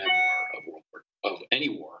greatest memoir of any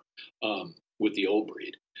war, with the Old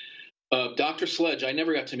Breed. Dr. Sledge, I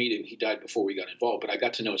never got to meet him. He died before we got involved, but I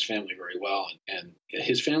got to know his family very well. And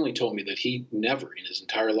his family told me that he never in his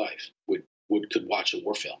entire life could watch a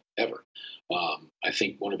war film ever. I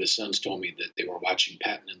think one of his sons told me that they were watching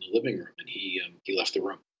Patton in the living room, and he left the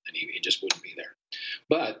room, and he just wouldn't be there.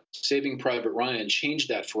 But Saving Private Ryan changed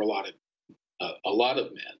that for a lot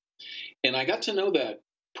of men, and I got to know that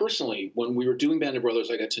personally when we were doing Band of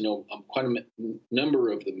Brothers. I got to know quite a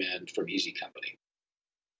number of the men from Easy Company.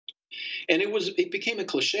 And it became a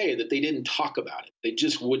cliche that they didn't talk about it. They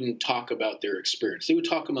just wouldn't talk about their experience. They would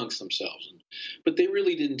talk amongst themselves, but they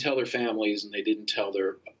really didn't tell their families, and they didn't tell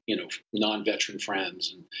their non-veteran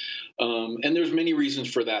friends. And there's many reasons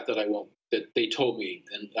for that that they told me,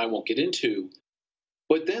 and I won't get into.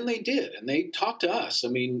 But then they did, and they talked to us. I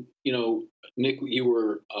mean, Nick, you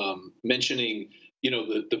were mentioning,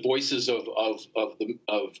 the voices of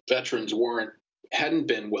veterans hadn't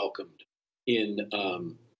been welcomed in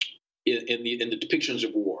the depictions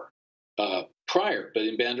of war prior. But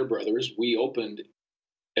in Band of Brothers, we opened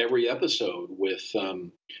every episode with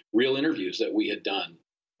real interviews that we had done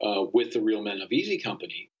with the real men of Easy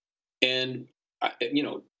Company. And,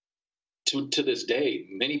 to this day,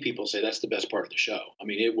 many people say that's the best part of the show. I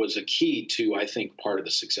mean, it was a key to, I think, part of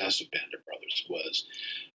the success of Band of Brothers was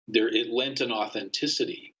it lent an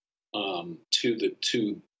authenticity to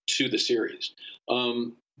the series.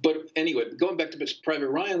 But anyway, going back to Private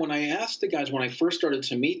Ryan, when I asked the guys, when I first started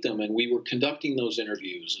to meet them, and we were conducting those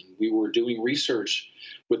interviews, and we were doing research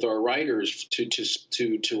with our writers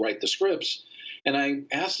to write the scripts, and I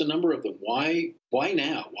asked a number of them, why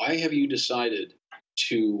now? Why have you decided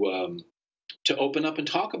to open up and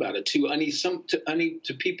talk about it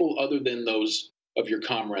to people other than those of your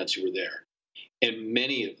comrades who were there? And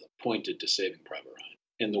many of them pointed to Saving Private Ryan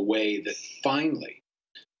and the way that finally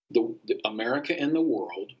the America and the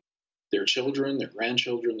world, their children, their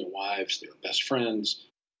grandchildren, their wives, their best friends,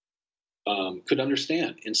 could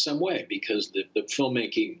understand in some way, because the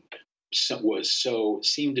filmmaking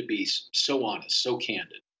seemed to be so honest, so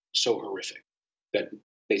candid, so horrific that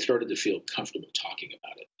they started to feel comfortable talking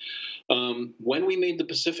about it. When we made The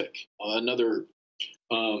Pacific, another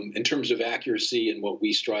in terms of accuracy and what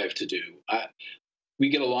we strive to do, we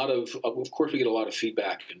get a lot of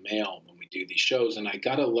feedback in mail when we do these shows. And I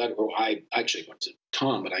got a letter, or I actually went to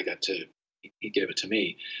Tom, but he gave it to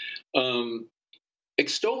me,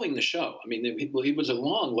 extolling the show. I mean, it was a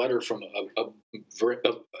long letter from a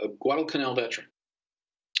Guadalcanal veteran.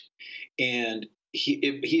 And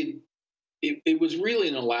it was really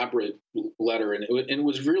an elaborate letter, and it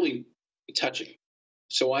was really touching.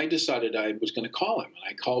 So I decided I was going to call him, and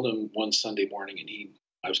I called him one Sunday morning, and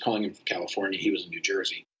I was calling him from California. He was in New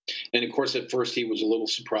Jersey. And of course, at first he was a little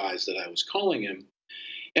surprised that I was calling him.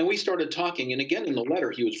 And we started talking. And again, in the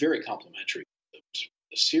letter, he was very complimentary of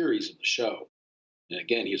the series and the show. And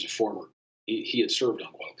again, he was a former, he had served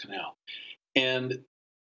on Guadalcanal.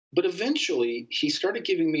 But eventually he started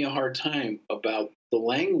giving me a hard time about the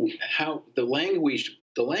language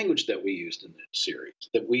that we used in the series,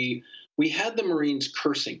 that we had the Marines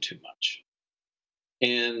cursing too much.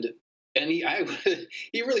 And he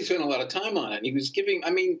really spent a lot of time on it. And he was giving, I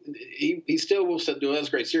mean, he still will say, "That's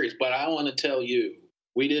a great series," but I want to tell you,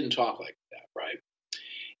 we didn't talk like that, right?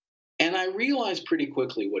 And I realized pretty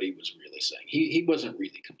quickly what he was really saying. He wasn't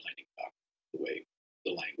really complaining about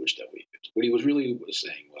the language that we used. What he was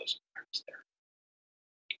saying was,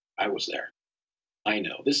 I was there. I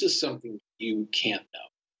know. This is something you can't know.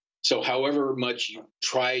 So however much you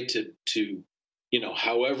try to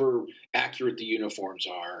however accurate the uniforms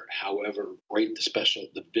are, however great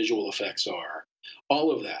the visual effects are,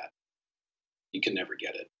 all of that, you can never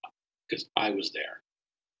get it, because I was there.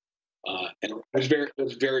 And it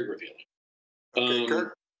was very revealing. Okay,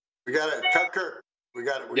 Kirk, we got to cut Kirk. We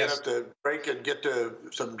got to Yes. have to break and get to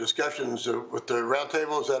some discussions with the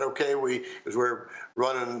roundtable. Is that okay? Because we're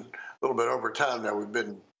running a little bit over time now. We've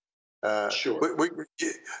been Sure.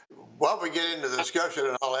 While we get into the discussion,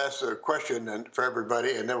 and I'll ask the question for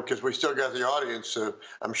everybody, and then because we still got the audience,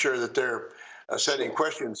 I'm sure that they're sending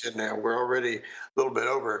questions in there. We're already a little bit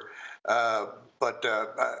over, but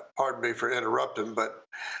pardon me for interrupting. But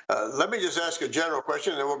let me just ask a general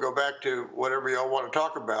question, and then we'll go back to whatever y'all want to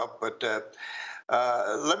talk about. But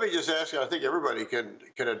let me just ask you, I think everybody can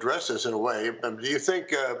address this in a way. Do you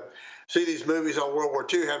think, see these movies on World War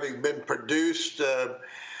II having been produced to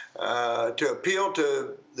appeal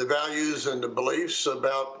to the values and the beliefs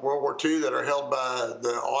about World War II that are held by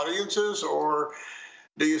the audiences, or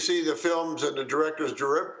do you see the films and the directors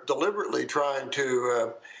deliberately trying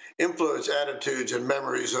to influence attitudes and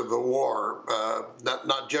memories of the war,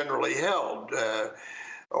 not generally held?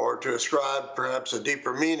 or to ascribe perhaps a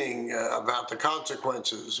deeper meaning about the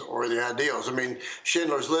consequences or the ideals. I mean,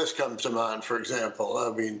 Schindler's List comes to mind, for example.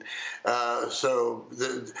 I mean, where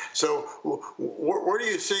do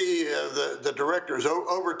you see the directors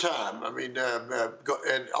over time? I mean,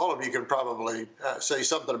 and all of you can probably say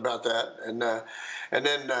something about that, and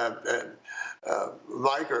then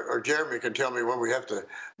Mike or Jeremy can tell me when we have to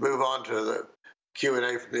move on to the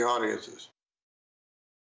Q&A from the audiences.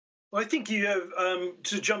 Well, I think you have,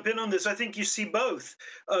 to jump in on this, I think you see both.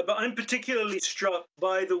 But I'm particularly struck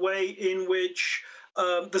by the way in which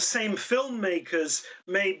the same filmmakers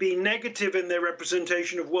may be negative in their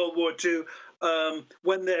representation of World War II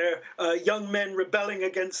when they're young men rebelling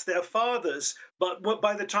against their fathers. But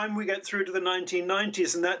by the time we get through to the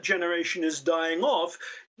 1990s and that generation is dying off,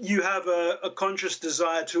 you have a conscious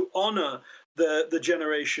desire to honor the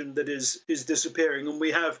generation that is disappearing, and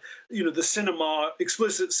we have the cinema,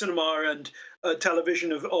 explicit cinema and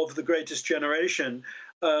television of the greatest generation.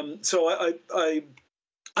 So I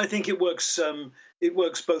think it works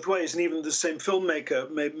both ways, and even the same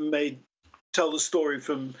filmmaker may tell the story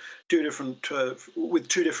from with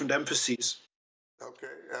two different emphases. Okay,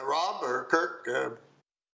 Rob or Kirk?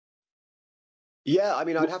 Yeah, I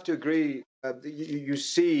mean, I'd have to agree. You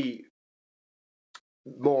see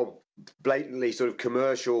more blatantly sort of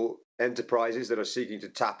commercial enterprises that are seeking to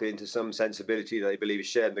tap into some sensibility that they believe is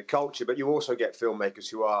shared in the culture, but you also get filmmakers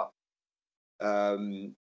who are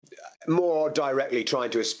more directly trying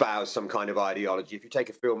to espouse some kind of ideology. If you take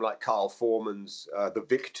a film like Carl Foreman's The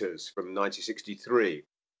Victors from 1963,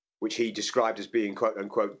 which he described as being, quote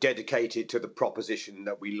unquote, dedicated to the proposition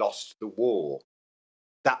that we lost the war,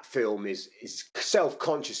 that film is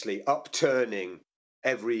self-consciously upturning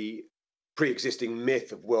every pre-existing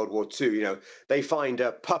myth of World War II. They find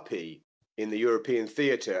a puppy in the European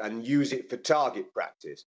theatre and use it for target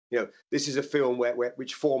practice. This is a film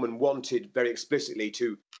which Foreman wanted very explicitly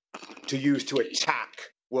to use to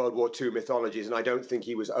attack World War II mythologies, and I don't think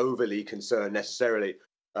he was overly concerned necessarily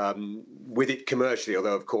with it commercially,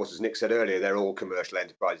 although, of course, as Nick said earlier, they're all commercial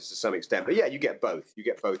enterprises to some extent. But yeah, you get both. You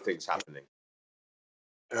get both things happening.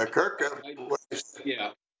 Kirk?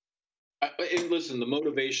 Yeah. And listen, the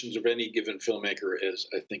motivations of any given filmmaker is,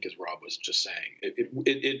 I think, as Rob was just saying,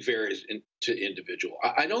 it varies to individual.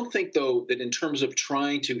 I don't think, though, that in terms of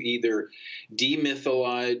trying to either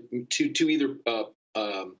demythologize, to either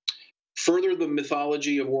further the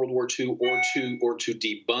mythology of World War II or to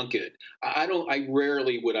debunk it, I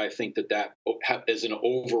rarely would I think that as an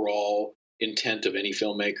overall intent of any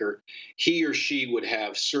filmmaker. He or she would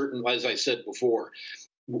have certain, as I said before,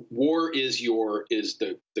 war is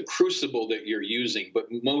the crucible that you're using, but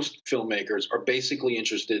most filmmakers are basically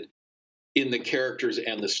interested in the characters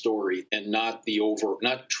and the story, and not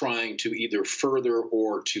trying to either further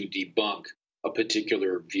or to debunk a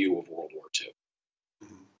particular view of World War II.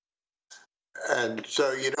 And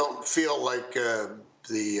so you don't feel like the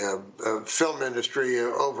film industry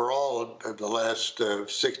overall of the last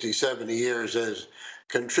 60, 70 years has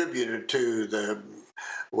contributed to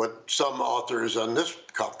what some authors on this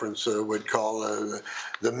conference would call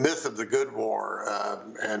the myth of the good war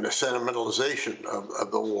and the sentimentalization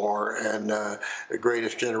of the war and the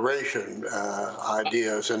greatest generation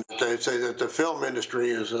ideas. And they say that the film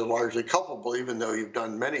industry is largely culpable, even though you've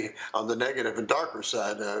done many on the negative and darker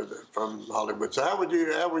side from Hollywood. So how would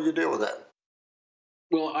you deal with that?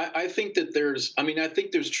 Well, I think that I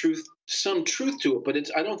think there's some truth to it, but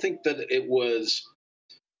I don't think that it was.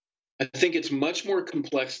 I think it's much more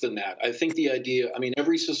complex than that. I think the idea,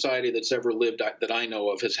 every society that's ever lived that I know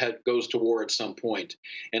of goes to war at some point.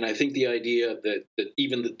 And I think the idea that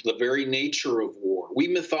even the very nature of war, we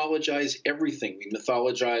mythologize everything. We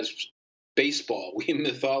mythologize baseball. We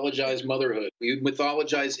mythologize motherhood. We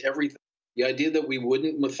mythologize everything. The idea that we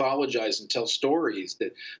wouldn't mythologize and tell stories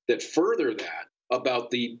that further that about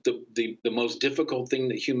the most difficult thing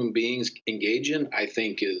that human beings engage in, I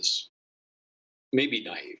think is maybe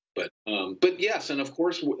naive, but yes, and of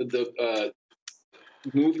course the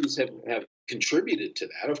movies have contributed to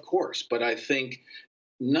that, of course, but I think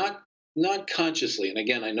not consciously. And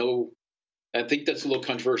again, I think that's a little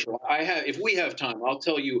controversial. If we have time, I'll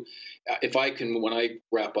tell you if I can when I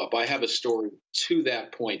wrap up. I have a story to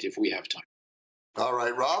that point if we have time. All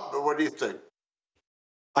right, Rob, what do you think?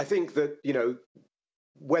 I think that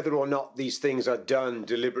whether or not these things are done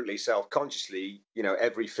deliberately, self-consciously,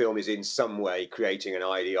 every film is in some way creating an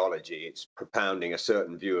ideology. It's propounding a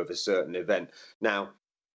certain view of a certain event. Now,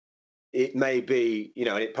 it may be,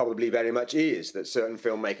 and it probably very much is, that certain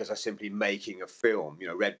filmmakers are simply making a film.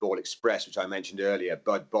 Red Ball Express, which I mentioned earlier,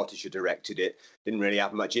 Bud Bottischer directed it, didn't really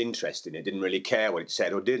have much interest in it, didn't really care what it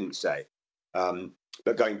said or didn't say.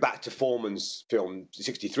 But going back to Foreman's film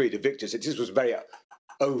 '63, The Victors, this was a very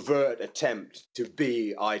overt attempt to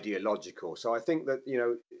be ideological. So I think that, you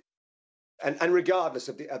know, and regardless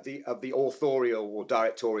of the authorial or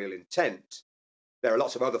directorial intent, there are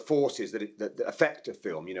lots of other forces that affect a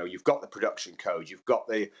film. You know, you've got the production code, you've got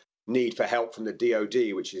the need for help from the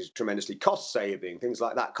DoD, which is tremendously cost saving, things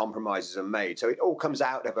like that. Compromises are made, so it all comes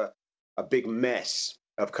out of a big mess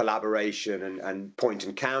of collaboration and point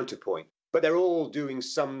and counterpoint. But they're all doing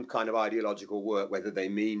some kind of ideological work, whether they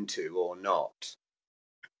mean to or not.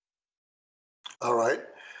 All right.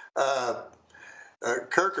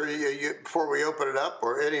 Kirk, before we open it up,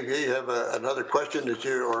 or any of you have another question that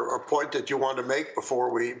you or point that you want to make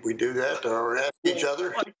before we do that, or ask each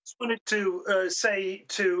other? I just wanted to say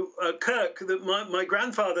to Kirk that my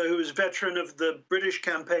grandfather, who was a veteran of the British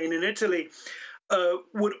campaign in Italy,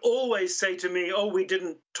 would always say to me, "Oh, we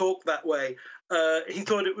didn't talk that way." He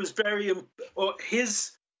thought it was or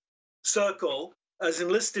his circle as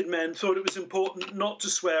enlisted men thought it was important not to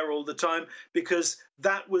swear all the time, because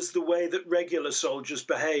that was the way that regular soldiers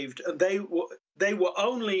behaved. And they were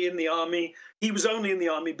only in the army. He was only in the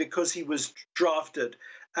army because he was drafted.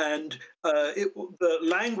 And the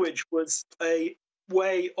language was a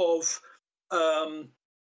way of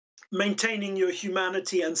maintaining your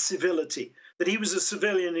humanity and civility, that he was a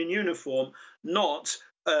civilian in uniform, not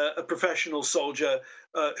a professional soldier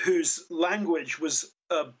whose language was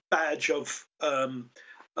a badge of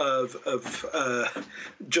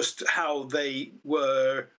just how they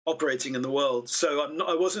were operating in the world. So I'm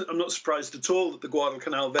not surprised at all that the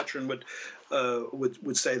Guadalcanal veteran would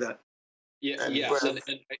say that. Yeah, yes. And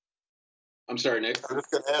I'm sorry, Nick. I was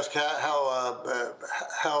going to ask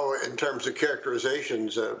how in terms of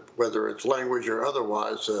characterizations, whether it's language or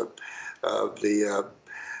otherwise,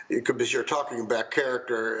 because you're talking about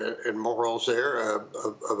character and morals there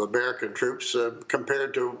of American troops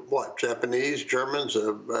compared to what, Japanese, Germans,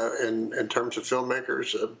 in terms of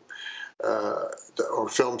filmmakers or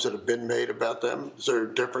films that have been made about them. Is there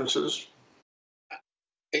differences?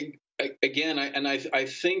 Again, I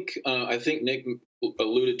think Nick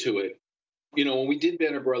alluded to it. You know, when we did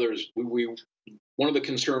Band of Brothers, we one of the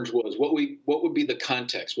concerns was what would be the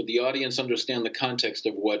context? Would the audience understand the context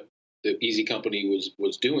of what the Easy Company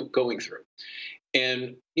was going through?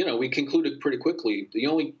 And you know, we concluded pretty quickly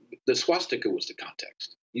the swastika was the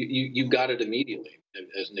context. You got it immediately,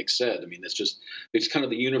 as Nick said. I mean, it's kind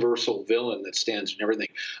of the universal villain that stands in everything.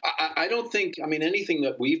 I don't think, I mean, anything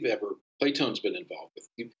that Playtone's been involved with,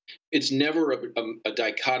 it's never a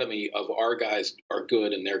dichotomy of our guys are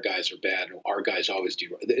good and their guys are bad, and our guys always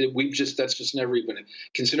do. That's just never even a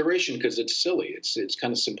consideration, because it's silly. It's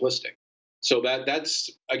kind of simplistic. So that's,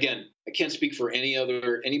 again, I can't speak for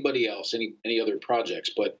anybody else, any other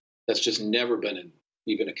projects, but that's just never been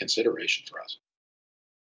even a consideration for us.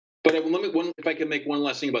 But if I can make one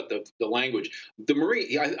last thing about the language, the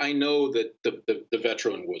Marine, I know that the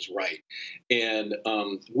veteran was right, and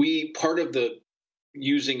part of the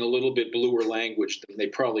using a little bit bluer language than they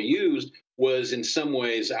probably used was in some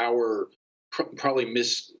ways our probably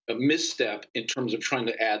a misstep in terms of trying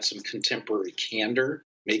to add some contemporary candor,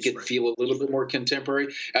 make it feel a little bit more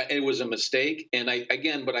contemporary. It was a mistake, and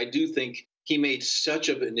but I do think he made such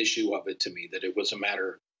of an issue of it to me that it was a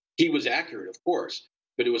matter. He was accurate, of course.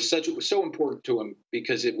 But it was so important to him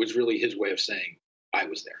because it was really his way of saying, I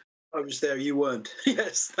was there. I was there, you weren't.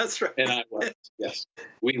 Yes, that's right. And I was. Yes,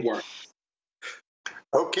 we weren't.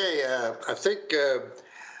 Okay, I think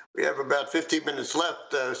we have about 15 minutes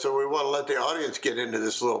left, so we want to let the audience get into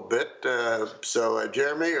this a little bit. So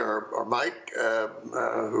Jeremy or Mike,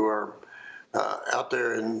 who are out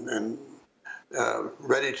there and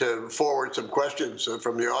ready to forward some questions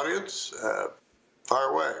from the audience, fire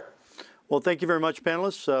away. Well, thank you very much,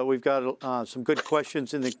 panelists. We've got some good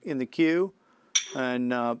questions in the queue,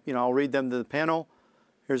 and I'll read them to the panel.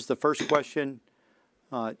 Here's the first question.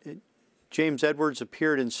 James Edwards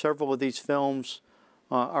appeared in several of these films.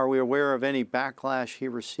 Are we aware of any backlash he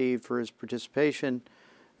received for his participation?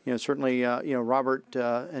 Certainly, Robert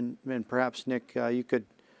and perhaps Nick, you could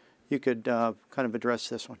kind of address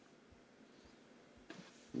this one.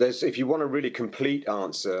 If you want a really complete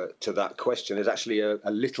answer to that question, there's actually a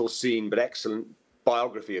little seen but excellent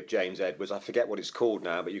biography of James Edwards. I forget what it's called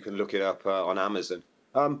now, but you can look it up on Amazon.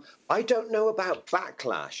 I don't know about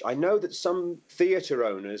backlash. I know that some theatre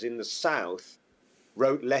owners in the South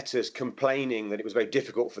wrote letters complaining that it was very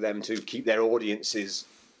difficult for them to keep their audiences,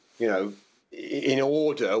 in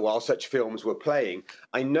order while such films were playing.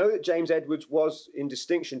 I know that James Edwards was, in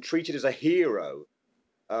distinction, treated as a hero.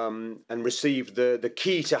 And received the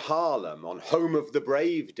key to Harlem on Home of the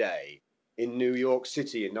Brave Day in New York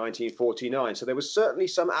City in 1949. So there was certainly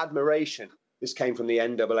some admiration. This came from the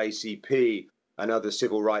NAACP and other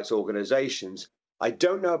civil rights organizations. I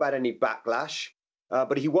don't know about any backlash,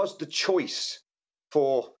 but he was the choice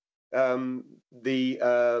for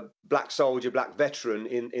the black soldier, black veteran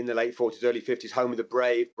in the late 40s, early 50s, Home of the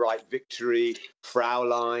Brave, Bright Victory,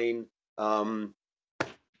 Fraulein,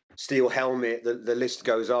 Steel Helmet, the list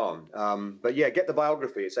goes on. But yeah, get the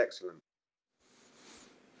biography, it's excellent.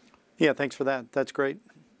 Yeah, thanks for that. That's great.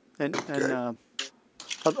 And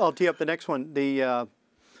I'll tee up the next one. The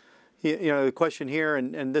the question here,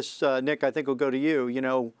 and this, Nick, I think will go to you. You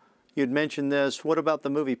know, you'd mentioned this. What about the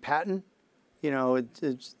movie Patton? You know,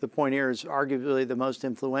 it's the point here is arguably the most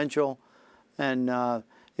influential. And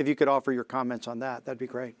if you could offer your comments on that, that'd be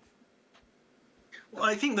great. Well,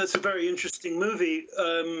 I think that's a very interesting movie,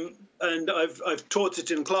 and I've taught it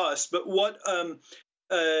in class. But what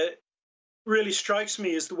really strikes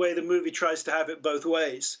me is the way the movie tries to have it both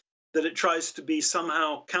ways. That it tries to be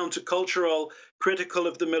somehow countercultural, critical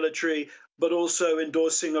of the military, but also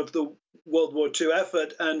endorsing of the World War II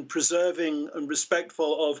effort and preserving and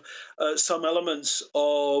respectful of some elements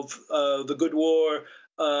of the good war,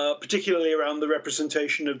 particularly around the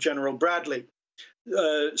representation of General Bradley.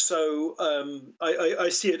 So I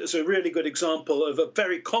see it as a really good example of a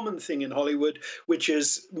very common thing in Hollywood, which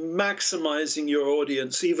is maximizing your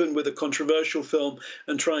audience, even with a controversial film,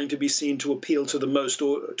 and trying to be seen to appeal to the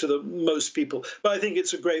most people. But I think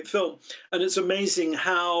it's a great film, and it's amazing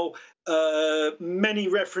how many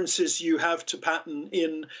references you have to Patton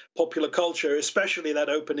in popular culture, especially that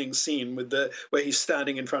opening scene with where he's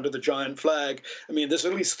standing in front of the giant flag. I mean, there's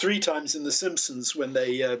at least 3 times in The Simpsons when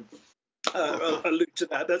they allude to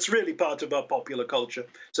that. That's really part of our popular culture.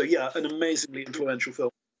 So yeah, an amazingly influential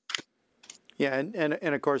film. Yeah, and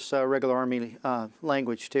of course regular Army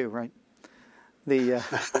language too, right? The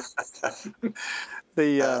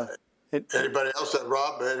anybody else?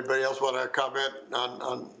 Rob? Anybody else want to comment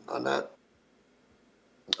on that?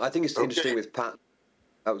 I think it's interesting with Patton.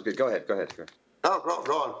 That was good. Go ahead. No,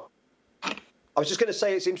 go on. I was just going to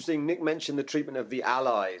say it's interesting. Nick mentioned the treatment of the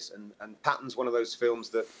Allies, and Patton's one of those films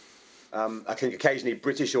that I think occasionally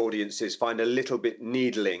British audiences find a little bit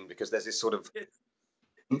needling because there's this sort of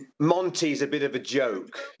Monty's a bit of a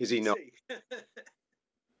joke, is he not?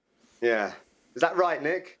 Yeah, is that right,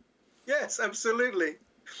 Nick? Yes, absolutely.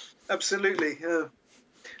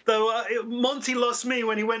 Though Monty lost me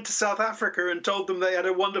when he went to South Africa and told them they had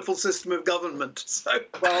a wonderful system of government. So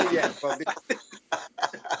well, yeah,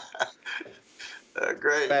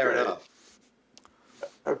 great. Fair enough.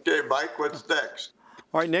 Okay, Mike, what's next?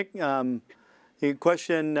 All right, Nick, a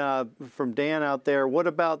question from Dan out there. What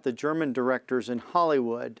about the German directors in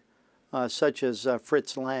Hollywood, such as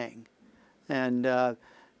Fritz Lang? And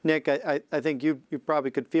Nick, I think you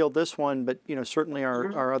probably could field this one, but certainly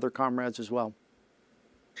our other comrades as well.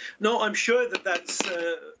 No, I'm sure that's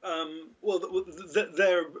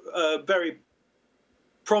they're very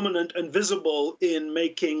prominent and visible in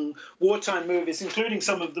making wartime movies, including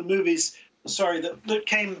some of the movies that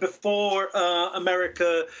came before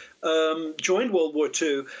America joined World War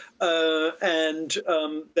II, and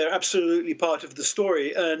they're absolutely part of the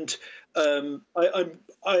story. And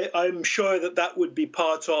I'm sure that would be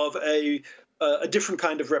part of a different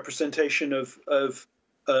kind of representation of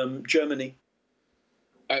Germany.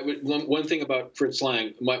 One thing about Fritz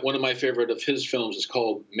Lang, one of my favorite of his films is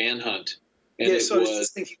called Manhunt. And yes, I was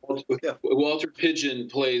just thinking. Yeah. Walter Pidgeon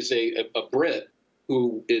plays a Brit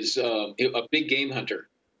who is a big game hunter,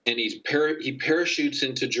 and he parachutes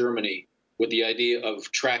into Germany with the idea of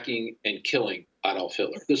tracking and killing Adolf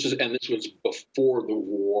Hitler. This was before the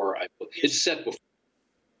war. It's set before.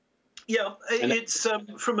 Yeah, it's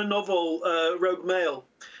from a novel, Rogue Mail.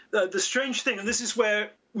 The strange thing, and this is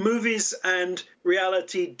where movies and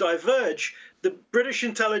reality diverge, the British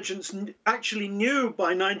intelligence actually knew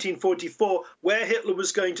by 1944 where Hitler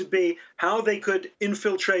was going to be, how they could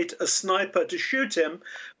infiltrate a sniper to shoot him,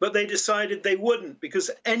 but they decided they wouldn't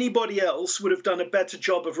because anybody else would have done a better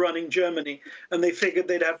job of running Germany, and they figured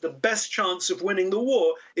they'd have the best chance of winning the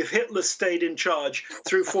war if Hitler stayed in charge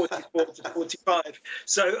through 44 to 45.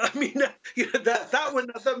 So, I mean, that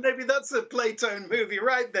one, maybe that's a Playtone movie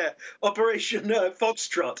right there, Operation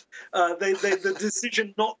Foxtrot. The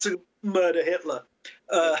decision not to murder Hitler.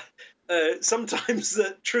 Sometimes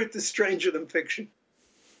the truth is stranger than fiction.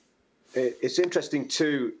 It's interesting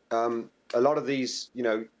too. A lot of these,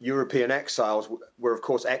 European exiles were, of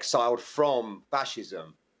course, exiled from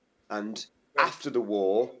fascism, and after the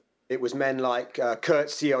war, it was men like Kurt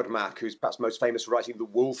Siodmak, who's perhaps most famous for writing *The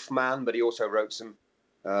Wolf Man*, but he also wrote some,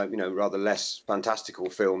 rather less fantastical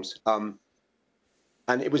films. And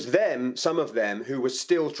And it was them, some of them, who were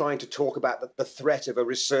still trying to talk about the threat of a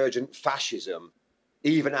resurgent fascism,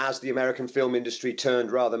 even as the American film industry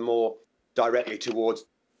turned rather more directly towards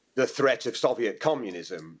the threat of Soviet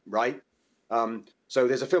communism, right? So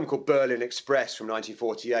there's a film called Berlin Express from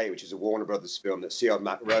 1948, which is a Warner Brothers film that Siod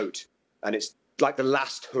Mack wrote. And it's like the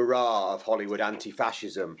last hurrah of Hollywood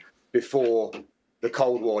anti-fascism before the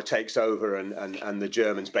Cold War takes over and the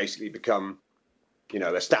Germans basically become, you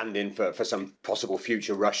know, a stand-in for some possible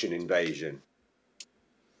future Russian invasion.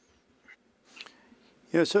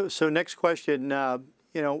 You know, so next question,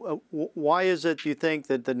 you know, why is it you think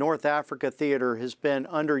that the North Africa theater has been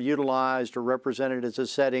underutilized or represented as a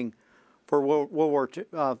setting for World War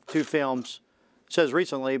II films? It says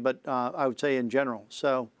recently, but I would say in general.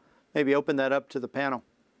 So maybe open that up to the panel.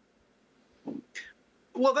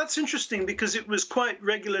 Well, that's interesting because it was quite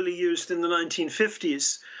regularly used in the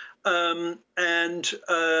 1950s. I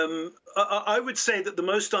would say that the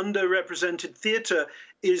most underrepresented theatre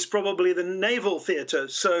is probably the naval theatre.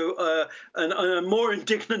 So, and I'm more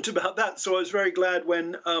indignant about that. So I was very glad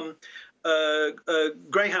when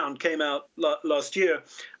Greyhound came out last year,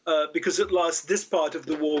 because at last this part of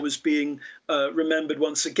the war was being remembered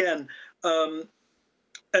once again. But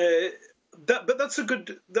that's a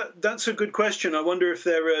good question. I wonder if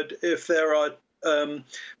there are. The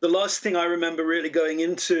last thing I remember really going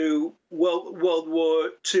into World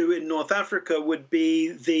War II in North Africa would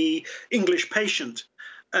be The English Patient.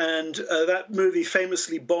 And that movie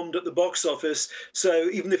famously bombed at the box office. So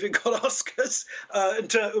even if it got Oscars,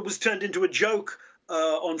 it was turned into a joke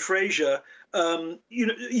on Frasier.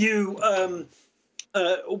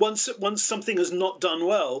 Once something is not done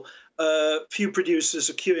well, few producers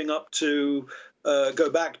are queuing up to go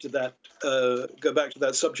back to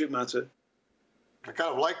that subject matter. I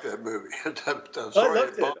kind of like that movie.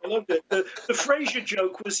 I loved it. The Frasier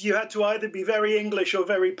joke was you had to either be very English or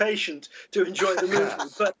very patient to enjoy the movie.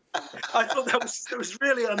 But I thought that was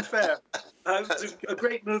really unfair. It was a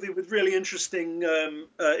great movie with really interesting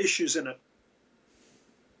issues in it.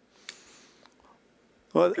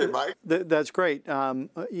 Well, okay, Mike. That's great.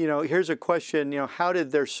 You know, here's a question. You know, how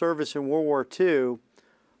did their service in World War II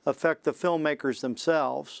affect the filmmakers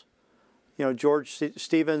themselves? You know, George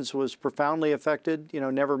Stevens was profoundly affected. You know,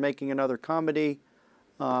 never making another comedy.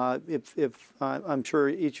 I'm sure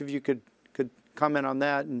each of you could comment on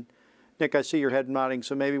that. And Nick, I see your head nodding,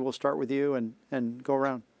 so maybe we'll start with you and go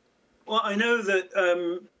around. Well, I know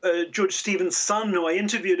that George Stevens' son, who I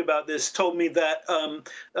interviewed about this, told me that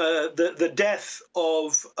the death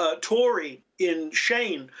of Tori in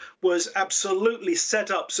Shane was absolutely set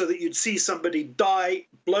up so that you'd see somebody die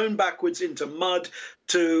blown backwards into mud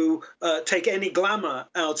to take any glamour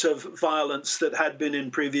out of violence that had been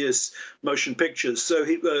in previous motion pictures. So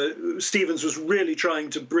Stevens was really trying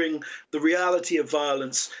to bring the reality of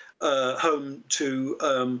violence home to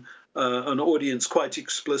an audience quite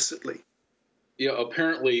explicitly. Yeah,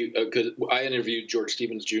 apparently, because I interviewed George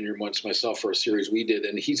Stevens Jr. once myself for a series we did,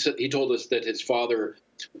 and he told us that his father,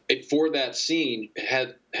 for that scene,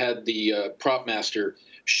 had the prop master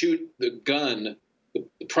shoot the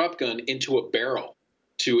prop gun into a barrel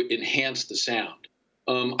to enhance the sound.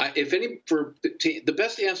 The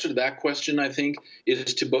best answer to that question, I think,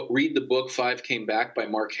 is to read the book Five Came Back by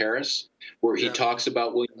Mark Harris, where he talks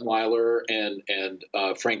about William Wyler and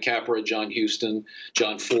Frank Capra, John Huston,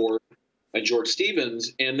 John Ford, and George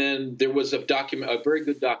Stevens. And then there was a very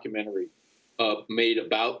good documentary made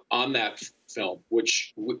on that film,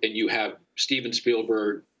 and you have Steven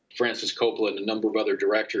Spielberg, Francis Coppola, and a number of other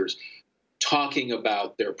directors talking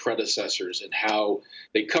about their predecessors and how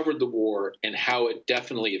they covered the war and how it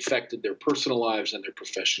definitely affected their personal lives and their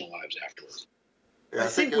professional lives afterwards. Yeah, I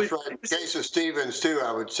think that's right. In the case of Stevens, too,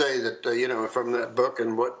 I would say that, you know, from that book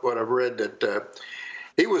and what I've read, that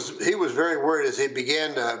he was very worried as he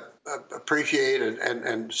began to appreciate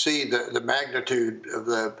and see the magnitude of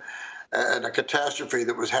the catastrophe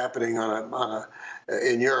that was happening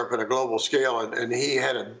in Europe at a global scale. And he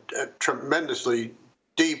had a tremendously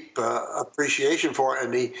deep appreciation for it,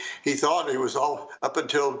 and he thought he was all up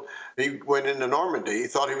until he went into Normandy. He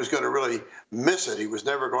thought he was going to really miss it. He was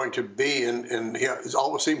never going to be he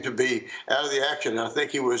always seemed to be out of the action. And I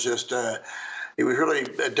think he was just he was really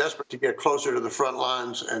desperate to get closer to the front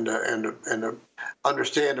lines and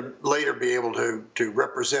understand and later be able to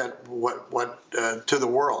represent what to the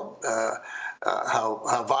world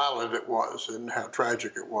how violent it was and how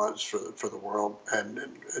tragic it was for the world. And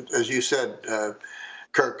as you said,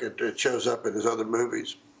 Kirk, it shows up in his other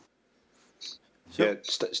movies. Yeah,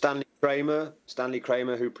 Stanley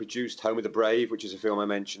Kramer, who produced Home of the Brave, which is a film I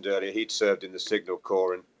mentioned earlier, he'd served in the Signal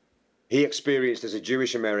Corps, and he experienced as a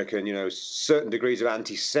Jewish American, certain degrees of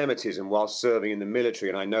anti-Semitism while serving in the military,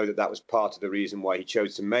 and I know that was part of the reason why he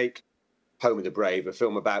chose to make Home of the Brave, a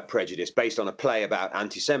film about prejudice, based on a play about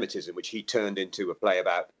anti-Semitism, which he turned into a play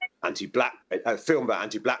about a film about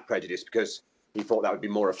anti-black prejudice, because he thought that would be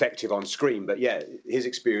more effective on screen. But yeah, his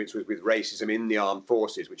experience was with racism in the armed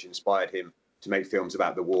forces, which inspired him to make films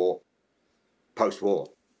about the war, post-war.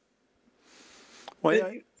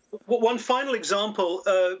 Well, one final example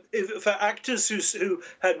for actors who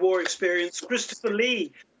had war experience, Christopher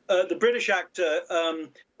Lee, the British actor,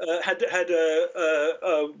 had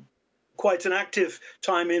quite an active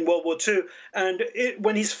time in World War II. And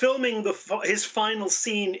when he's filming his final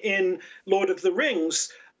scene in Lord of the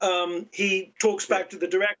Rings, he talks back to the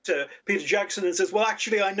director, Peter Jackson, and says, well,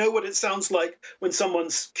 actually, I know what it sounds like when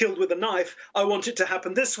someone's killed with a knife. I want it to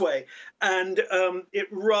happen this way. And it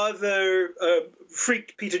rather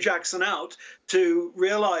freaked Peter Jackson out to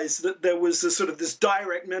realize that there was this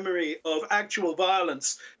direct memory of actual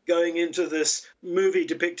violence going into this movie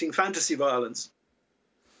depicting fantasy violence.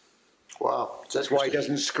 Wow. That's why he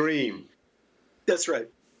doesn't scream. That's right.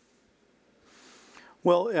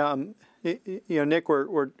 Well, Nick,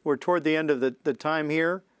 we're toward the end of the time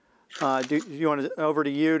here. Do you want to over to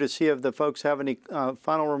you to see if the folks have any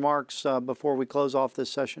final remarks before we close off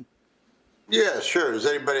this session? Yeah, sure. Does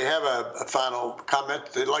anybody have a final comment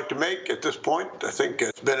they'd like to make at this point? I think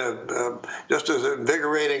it's been just as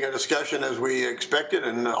invigorating a discussion as we expected,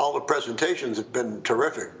 and all the presentations have been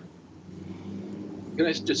terrific. Can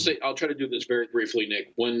I just say, I'll try to do this very briefly,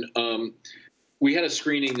 Nick. When we had a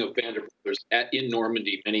screening of Band of Brothers in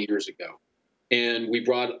Normandy many years ago, and we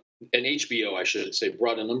brought, an HBO, I should say,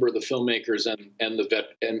 brought a number of the filmmakers and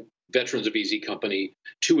the veterans of Easy Company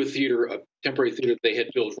to a temporary theater they had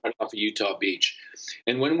built right off of Utah Beach.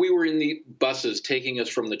 And when we were in the buses taking us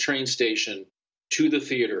from the train station to the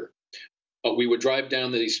theater, we would drive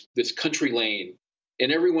down this country lane.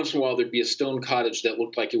 And every once in a while, there'd be a stone cottage that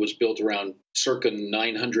looked like it was built around circa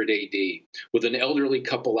 900 AD with an elderly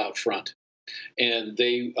couple out front. And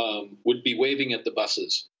they would be waving at the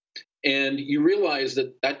buses. And you realize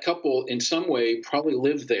that couple, in some way, probably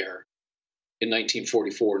lived there in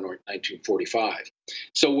 1944 or 1945.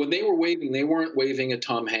 So when they were waving, they weren't waving at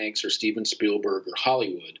Tom Hanks or Steven Spielberg or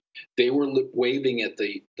Hollywood. They were waving at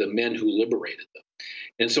the men who liberated them.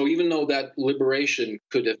 And so even though that liberation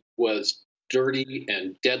was dirty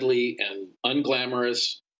and deadly and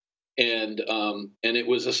unglamorous, and it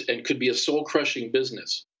was and could be a soul-crushing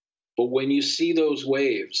business. But when you see those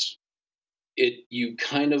waves, you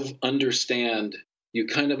kind of understand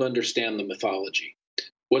the mythology.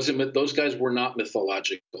 Those guys were not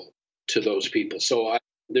mythological to those people. So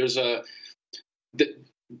you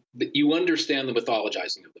understand the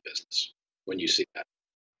mythologizing of the business when you see that.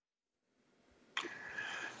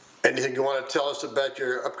 Anything you want to tell us about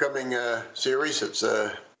your upcoming series? It's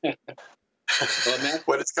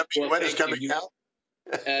when it's coming out?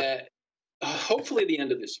 Hopefully the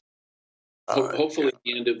end of this year. Hopefully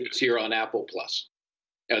the end of this year on Apple Plus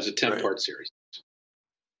as a 10-part series.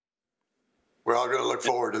 We're all going to look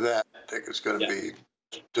forward to that. I think it's going to be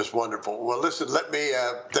just wonderful. Well, listen, let me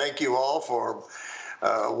thank you all for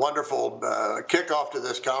a wonderful kickoff to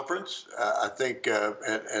this conference. I think,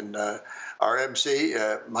 and our MC,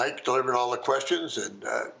 Mike, delivering all the questions, and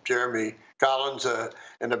Jeremy Collins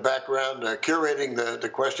in the background curating the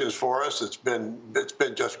questions for us. It's been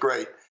just great.